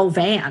plain old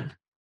van,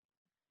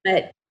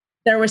 but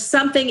there was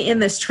something in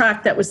this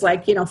truck that was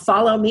like,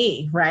 follow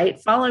me, right?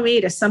 Follow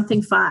me to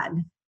something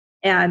fun.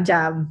 And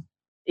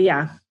we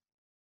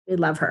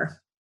love her.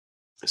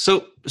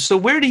 So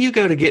where do you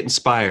go to get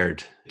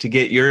inspired, to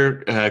get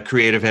your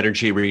creative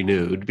energy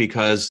renewed?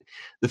 Because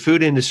the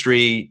food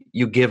industry,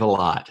 you give a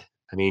lot.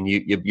 I mean,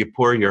 you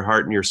pour your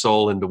heart and your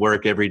soul into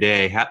work every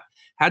day.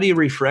 How do you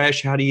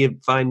refresh? How do you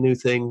find new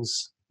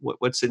things?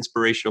 What's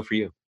inspirational for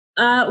you?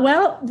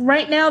 Well,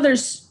 right now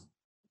there's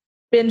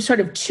been sort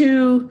of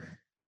two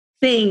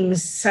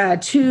things,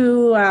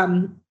 two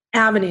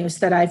avenues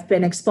that I've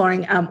been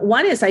exploring.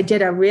 One is I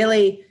did a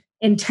really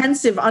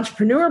intensive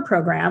entrepreneur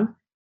program,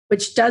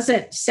 which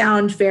doesn't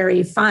sound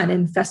very fun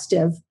and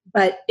festive,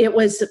 but it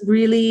was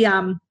really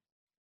an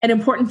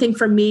important thing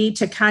for me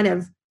to kind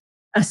of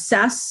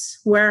assess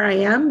where I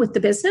am with the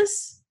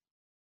business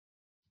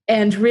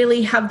and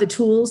really have the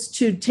tools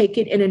to take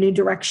it in a new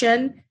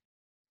direction,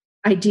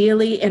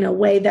 ideally in a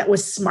way that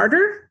was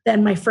smarter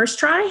than my first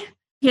try.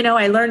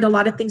 I learned a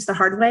lot of things the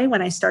hard way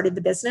when I started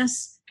the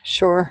business.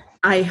 Sure.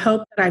 I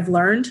hope that I've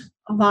learned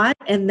a lot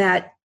and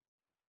that,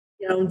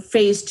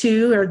 phase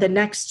 2 or the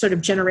next sort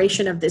of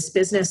generation of this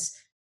business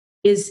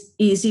is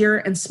easier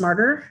and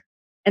smarter.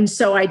 And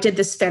so I did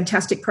this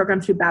fantastic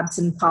program through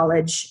Babson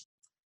College,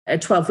 a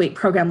 12-week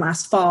program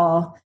last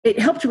fall. It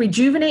helped to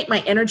rejuvenate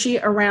my energy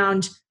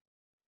around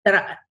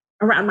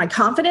my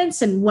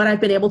confidence and what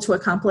I've been able to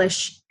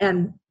accomplish,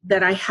 and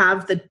that I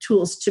have the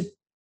tools to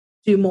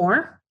do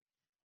more.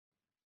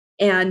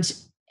 And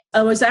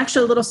I was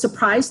actually a little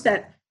surprised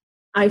that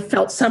I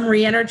felt some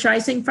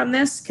re-energizing from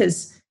this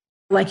because,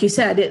 like you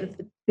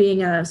said,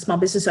 being a small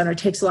business owner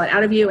takes a lot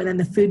out of you. And then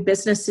the food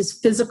business is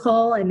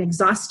physical and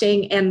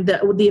exhausting. And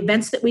the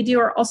events that we do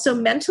are also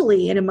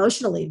mentally and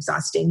emotionally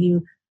exhausting.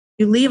 You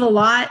leave a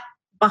lot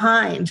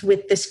behind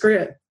with this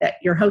group that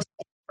you're hosting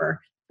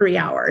for 3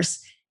 hours.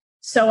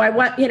 So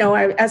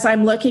as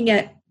I'm looking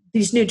at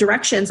these new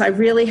directions, I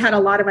really had a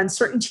lot of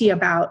uncertainty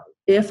about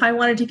if I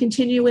wanted to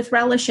continue with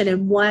Relish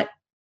and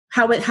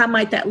how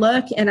might that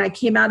look. And I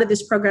came out of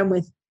this program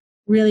with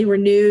really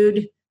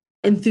renewed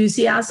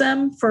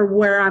enthusiasm for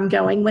where I'm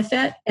going with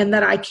it, and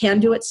that I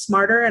can do it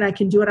smarter and I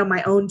can do it on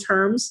my own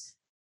terms.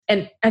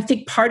 And I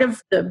think part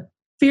of the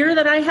fear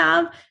that I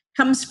have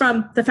comes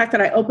from the fact that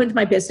I opened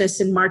my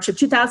business in March of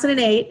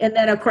 2008. And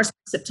then, of course,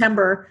 in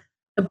September,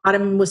 the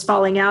bottom was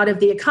falling out of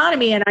the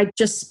economy. And I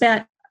just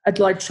spent a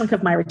large chunk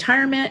of my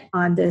retirement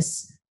on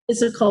this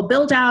physical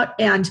build out.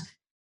 And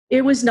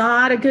it was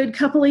not a good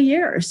couple of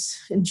years.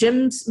 And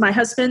my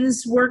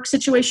husband's work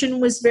situation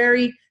was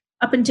very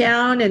up and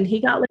down, and he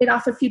got laid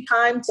off a few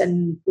times.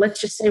 And let's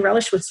just say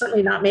Relish was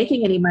certainly not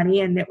making any money.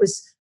 And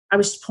I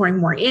was pouring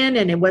more in,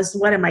 and it was,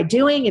 what am I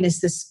doing? And is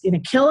this going to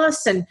kill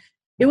us? And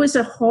it was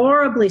a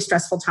horribly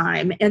stressful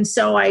time. And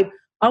so I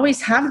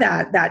always have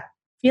that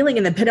feeling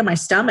in the pit of my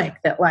stomach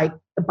that like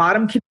the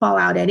bottom could fall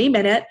out any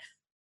minute.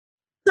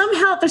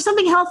 Somehow there's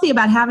something healthy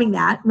about having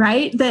that,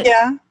 right?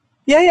 Yeah.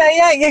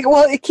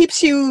 Well, it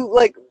keeps you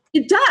like,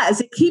 it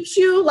does. It keeps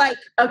you like,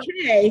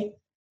 okay,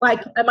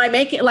 like, am I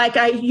making,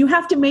 you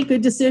have to make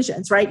good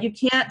decisions, right? You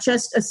can't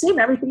just assume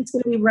everything's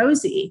going to be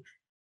rosy.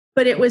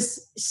 But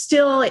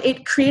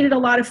it created a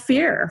lot of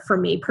fear for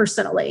me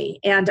personally.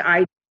 And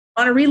I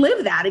want to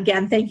relive that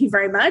again. Thank you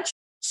very much.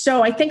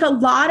 So I think a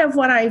lot of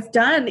what I've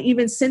done,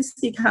 even since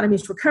the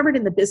economy's recovered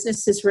and the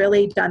business has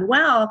really done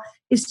well,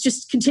 is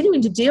just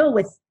continuing to deal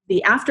with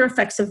the after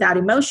effects of that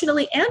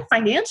emotionally and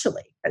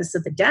financially because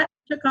of the debt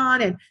I took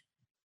on. And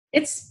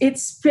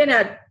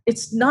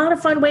it's not a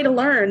fun way to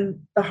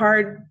learn the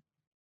hard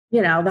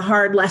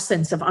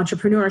lessons of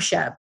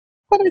entrepreneurship.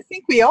 But I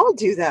think we all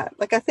do that.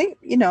 Like, I think,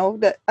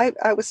 that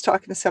I was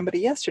talking to somebody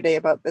yesterday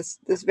about this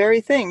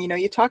very thing.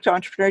 You talk to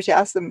entrepreneurs, you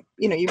ask them,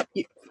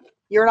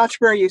 you're an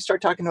entrepreneur, you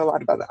start talking to a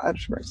lot about the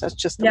entrepreneurs. That's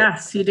just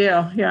yes, you do.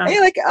 Yeah. And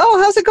you're like,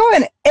 oh, how's it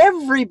going?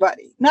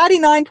 Everybody,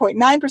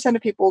 99.9%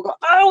 of people will go,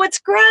 oh, it's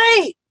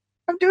great.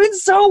 I'm doing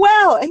so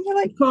well. And you're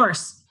like, of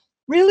course.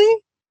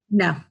 Really?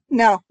 No.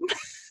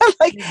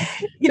 Like,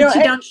 you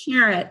don't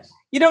share it.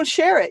 You don't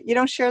share it. You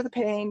don't share the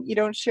pain. You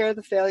don't share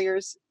the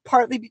failures,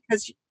 partly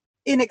because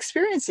in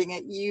experiencing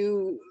it,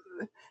 you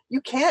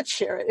can't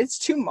share it. It's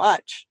too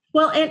much.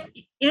 Well,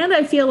 and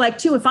I feel like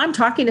too, if I'm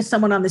talking to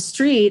someone on the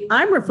street,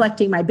 I'm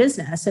reflecting my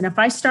business. And if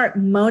I start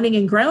moaning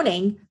and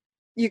groaning,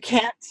 you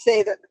can't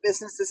say that the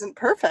business isn't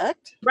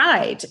perfect.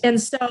 Right. And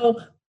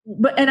so,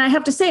 and I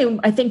have to say,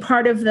 I think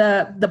part of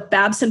the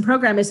Babson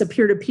program is a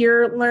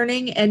peer-to-peer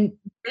learning, and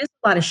there's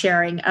a lot of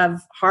sharing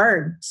of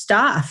hard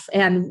stuff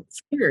and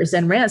fears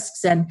and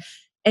risks, and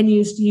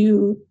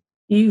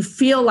you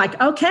feel like,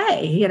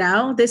 okay,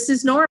 this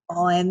is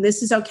normal and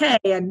this is okay.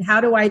 And how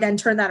do I then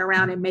turn that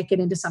around and make it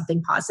into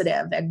something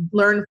positive and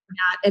learn from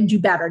that and do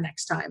better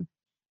next time?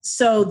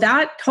 So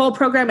that whole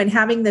program and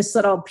having this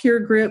little peer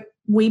group,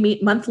 we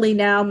meet monthly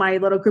now, my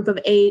little group of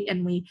 8,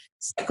 and we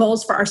set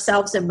goals for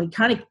ourselves and we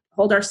kind of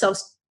hold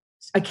ourselves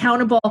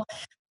accountable.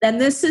 And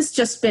this has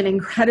just been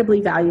incredibly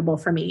valuable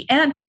for me.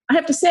 And I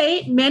have to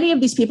say, many of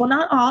these people,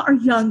 not all, are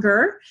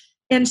younger.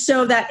 And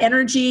so that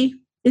energy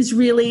is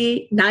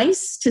really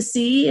nice to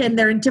see. And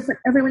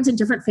everyone's in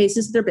different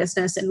phases of their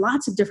business and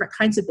lots of different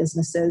kinds of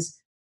businesses,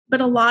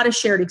 but a lot of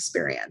shared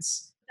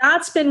experience.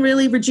 That's been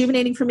really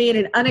rejuvenating for me in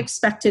an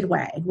unexpected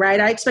way, right?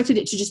 I expected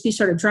it to just be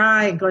sort of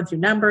dry and going through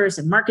numbers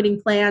and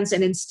marketing plans.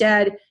 And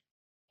instead,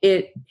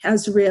 it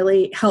has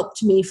really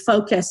helped me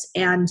focus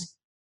and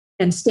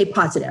stay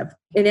positive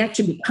and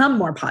actually become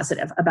more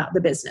positive about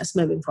the business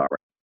moving forward.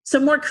 So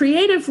more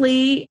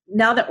creatively,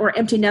 now that we're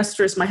empty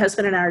nesters, my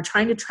husband and I are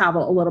trying to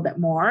travel a little bit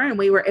more. And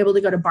we were able to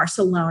go to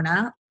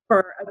Barcelona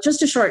for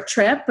just a short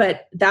trip,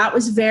 but that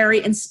was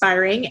very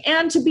inspiring.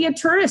 And to be a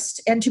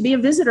tourist and to be a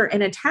visitor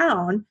in a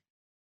town,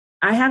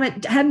 I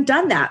hadn't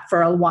done that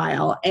for a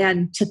while.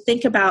 And to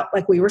think about,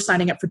 like, we were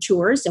signing up for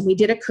tours and we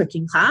did a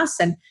cooking class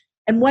and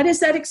what is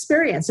that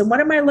experience and what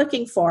am I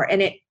looking for?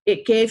 And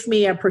it gave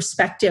me a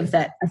perspective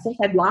that I think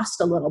I'd lost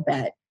a little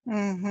bit.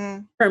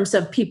 in terms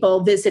of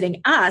people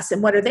visiting us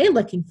and what are they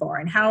looking for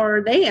and how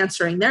are they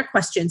answering their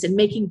questions and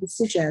making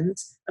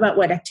decisions about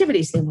what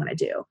activities they want to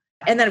do.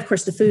 And then, of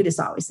course, the food is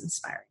always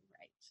inspiring,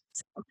 right?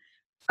 So,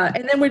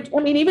 and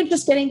then even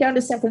just getting down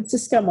to San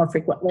Francisco more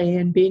frequently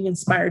and being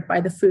inspired by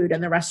the food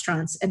and the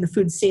restaurants and the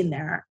food scene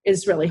there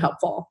is really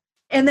helpful.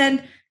 And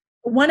then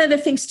one of the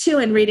things too,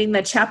 in reading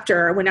the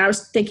chapter, when I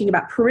was thinking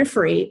about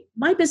periphery,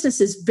 my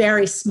business is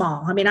very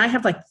small. I mean, I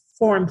have like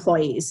 4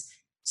 employees.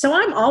 So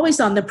I'm always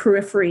on the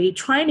periphery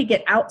trying to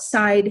get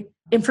outside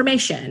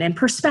information and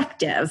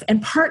perspective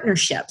and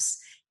partnerships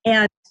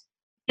and,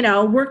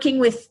 working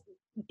with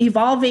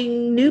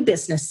evolving new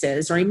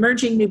businesses or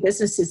emerging new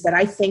businesses that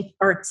I think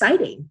are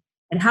exciting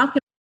and how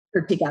can we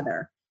work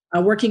together.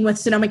 Working with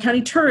Sonoma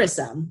County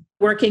Tourism,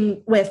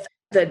 working with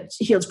the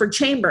Healdsburg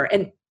Chamber.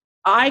 And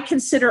I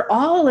consider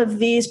all of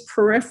these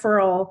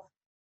peripheral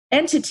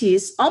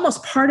entities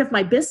almost part of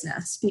my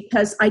business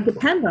because I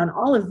depend on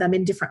all of them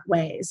in different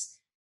ways.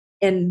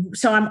 And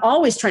so I'm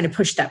always trying to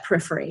push that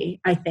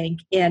periphery, I think,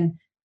 in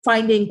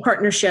finding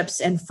partnerships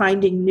and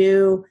finding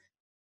new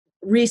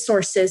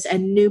resources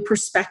and new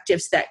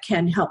perspectives that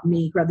can help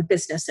me grow the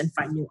business and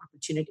find new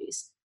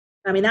opportunities.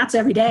 I mean, that's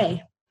every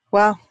day.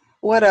 Wow.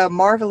 What a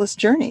marvelous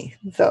journey,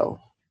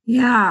 though.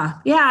 Yeah,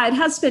 it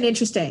has been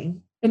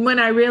interesting. And when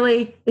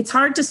it's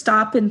hard to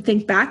stop and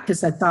think back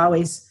because it's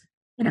always,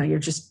 you're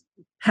just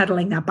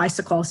pedaling that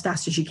bicycle as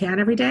fast as you can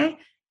every day.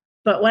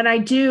 But when I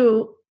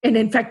do, and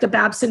in fact, the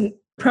Babson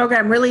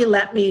program really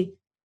let me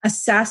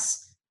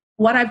assess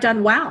what I've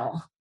done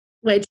well,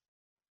 which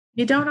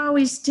you don't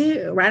always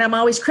do, right? I'm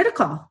always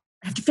critical.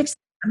 I have to fix it.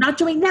 I'm not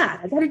doing that.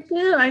 I got to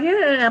do.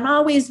 I'm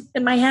always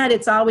in my head.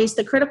 It's always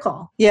the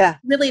critical. Yeah.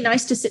 Really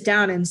nice to sit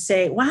down and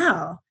say,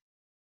 wow,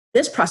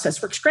 this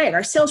process works great.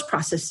 Our sales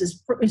process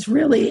is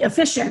really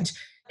efficient.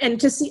 And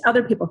to see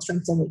other people's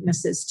strengths and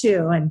weaknesses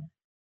too. And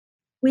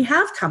we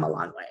have come a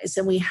long ways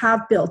and we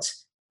have built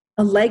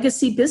a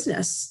legacy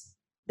business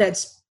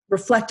that's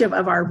reflective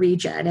of our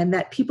region and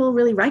that people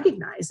really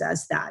recognize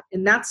as that.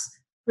 And that's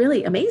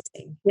really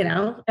amazing,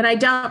 and I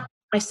don't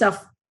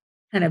myself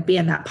kind of be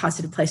in that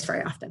positive place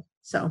very often.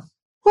 So,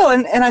 well,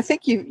 and I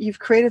think you've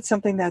created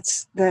something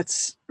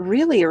that's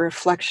really a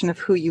reflection of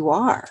who you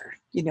are,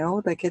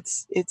 like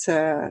it's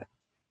a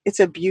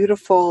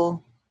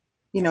beautiful,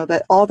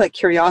 that all that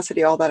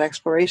curiosity, all that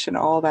exploration,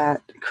 all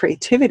that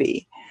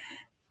creativity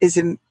is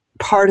in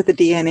part of the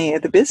DNA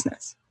of the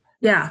business.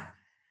 Yeah,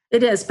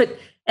 it is.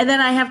 And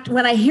then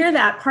when I hear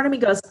that, part of me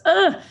goes,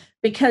 ugh,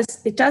 because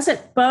it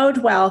doesn't bode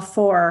well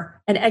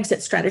for an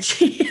exit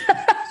strategy.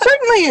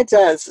 Certainly it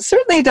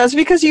does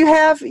because you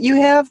have,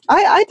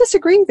 I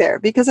disagree there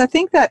because I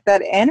think that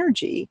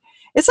energy,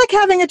 it's like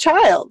having a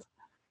child,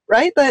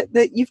 right?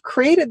 That you've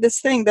created this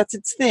thing, that's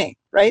its thing,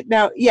 right?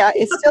 Now, yeah,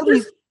 it's still...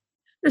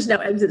 There's no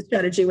exit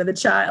strategy with a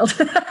child.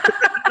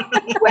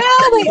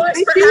 Well,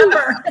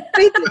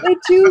 they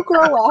do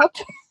grow up.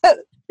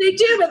 They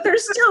do, but they're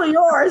still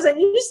yours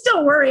and you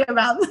still worry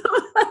about them.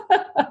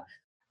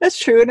 That's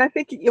true. And I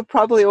think you'll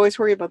probably always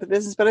worry about the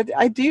business, but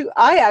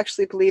I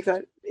actually believe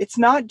that it's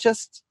not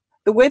just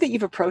the way that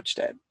you've approached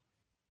it.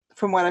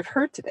 From what I've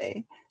heard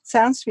today,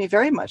 sounds to me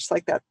very much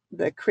like that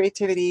the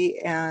creativity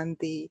and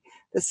the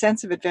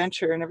sense of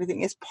adventure and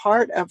everything is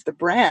part of the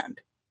brand.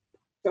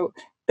 So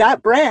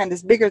that brand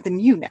is bigger than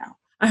you now.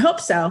 I hope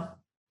so.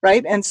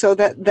 Right. And so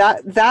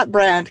that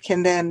brand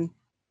can then,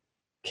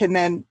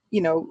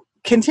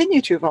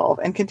 continue to evolve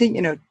and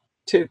continue,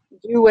 to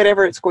do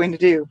whatever it's going to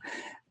do.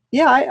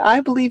 Yeah,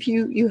 I believe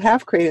you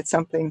have created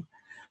something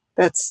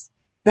that's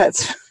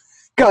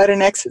got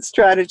an exit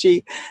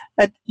strategy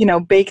that,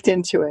 baked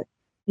into it.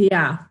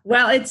 Yeah.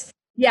 Well,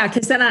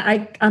 because then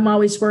I'm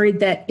always worried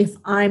that if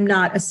I'm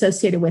not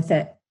associated with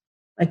it,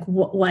 like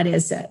what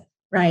is it,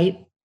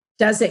 right?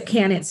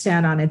 Can it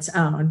stand on its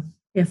own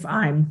if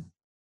I'm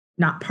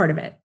not part of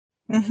it?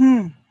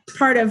 Mm-hmm.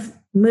 Part of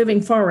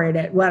moving forward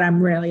at what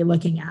I'm really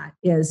looking at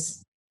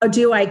is,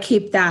 do I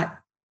keep that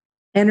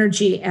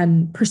energy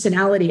and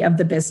personality of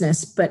the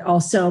business, but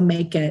also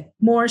make it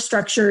more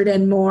structured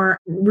and more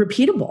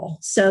repeatable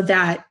so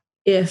that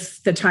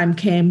if the time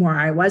came where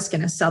I was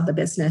going to sell the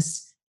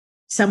business,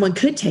 someone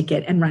could take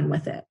it and run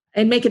with it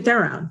and make it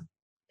their own.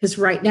 Because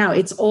right now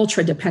it's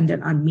ultra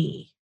dependent on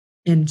me.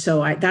 And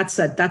so that's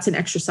an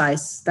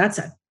exercise. That's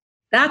a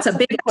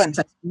big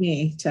exercise for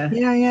me to.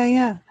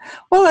 Yeah.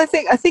 Well, I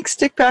think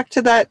stick back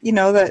to that,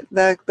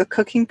 the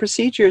cooking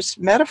procedures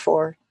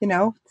metaphor,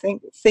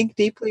 think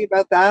deeply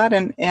about that.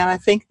 And I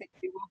think that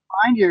you will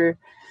find your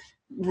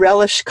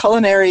relish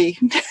culinary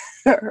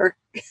or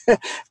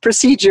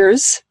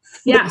procedures.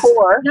 Yes.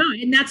 No,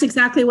 and that's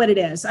exactly what it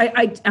is.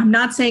 I'm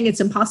not saying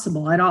it's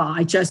impossible at all.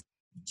 I just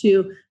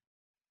to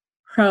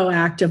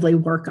proactively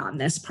work on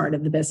this part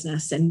of the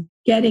business and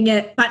getting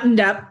it buttoned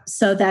up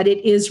so that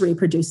it is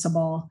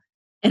reproducible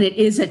and it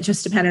isn't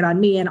just dependent on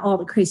me and all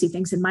the crazy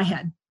things in my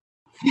head.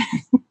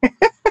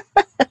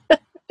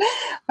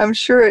 I'm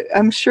sure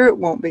it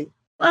won't be.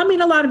 I mean,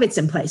 a lot of it's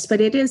in place,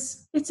 but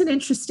it's an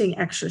interesting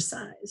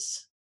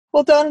exercise.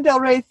 Well, Donna Del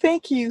Rey,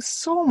 thank you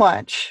so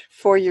much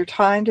for your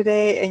time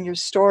today and your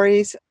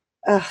stories,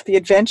 the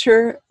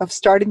adventure of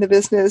starting the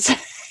business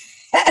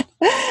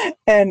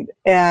and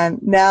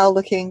now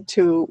looking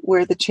to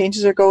where the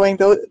changes are going.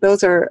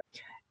 Those are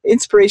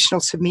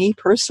inspirational to me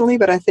personally,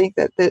 but I think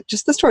that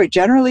just the story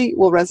generally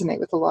will resonate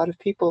with a lot of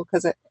people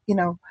because,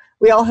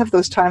 we all have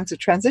those times of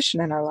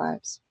transition in our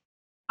lives.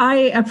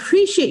 I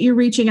appreciate you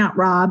reaching out,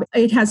 Rob.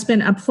 It has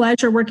been a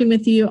pleasure working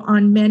with you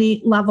on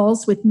many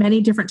levels with many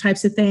different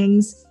types of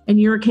things.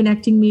 And you're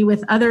connecting me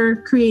with other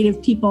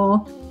creative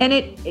people. And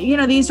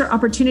these are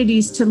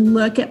opportunities to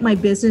look at my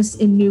business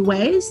in new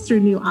ways,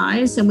 through new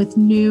eyes and with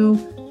new,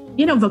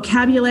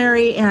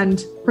 vocabulary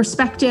and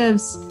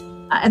perspectives.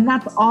 And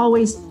that's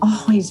always,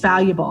 always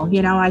valuable.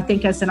 I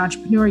think as an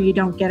entrepreneur, you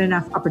don't get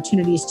enough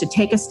opportunities to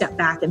take a step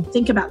back and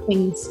think about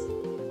things.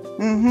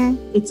 Mm-hmm.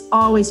 It's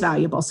always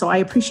valuable. So I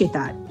appreciate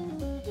that.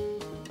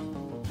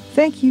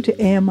 Thank you to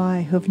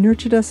AMI, who have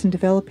nurtured us in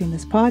developing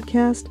this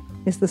podcast,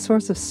 is the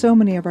source of so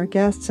many of our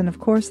guests, and of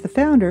course the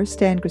founder,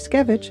 Stan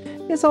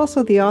Gruszkiewicz, is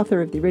also the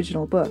author of the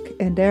original book,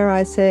 and dare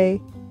I say,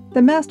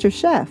 the master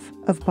chef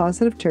of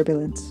positive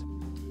turbulence.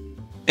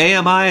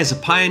 AMI is a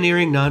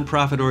pioneering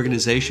nonprofit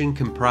organization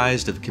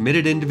comprised of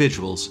committed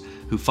individuals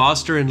who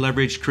foster and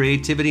leverage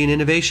creativity and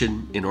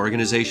innovation in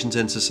organizations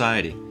and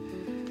society.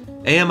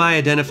 AMI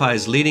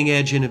identifies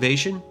leading-edge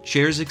innovation,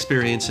 shares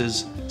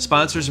experiences,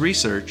 sponsors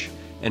research,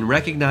 and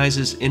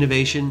recognizes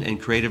innovation and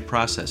creative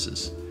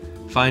processes.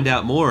 Find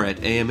out more at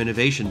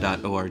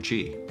aminnovation.org.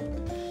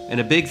 And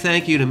a big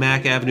thank you to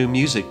Mac Avenue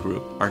Music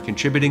Group, our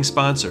contributing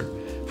sponsor,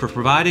 for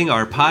providing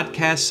our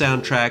podcast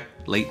soundtrack,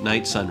 Late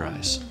Night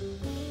Sunrise.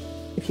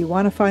 If you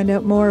want to find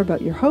out more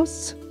about your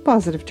hosts,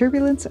 Positive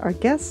Turbulence, our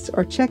guests,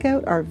 or check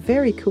out our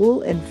very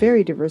cool and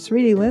very diverse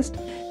reading list,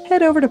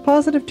 head over to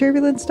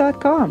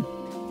positiveturbulence.com.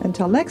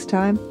 Until next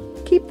time,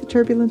 keep the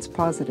turbulence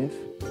positive.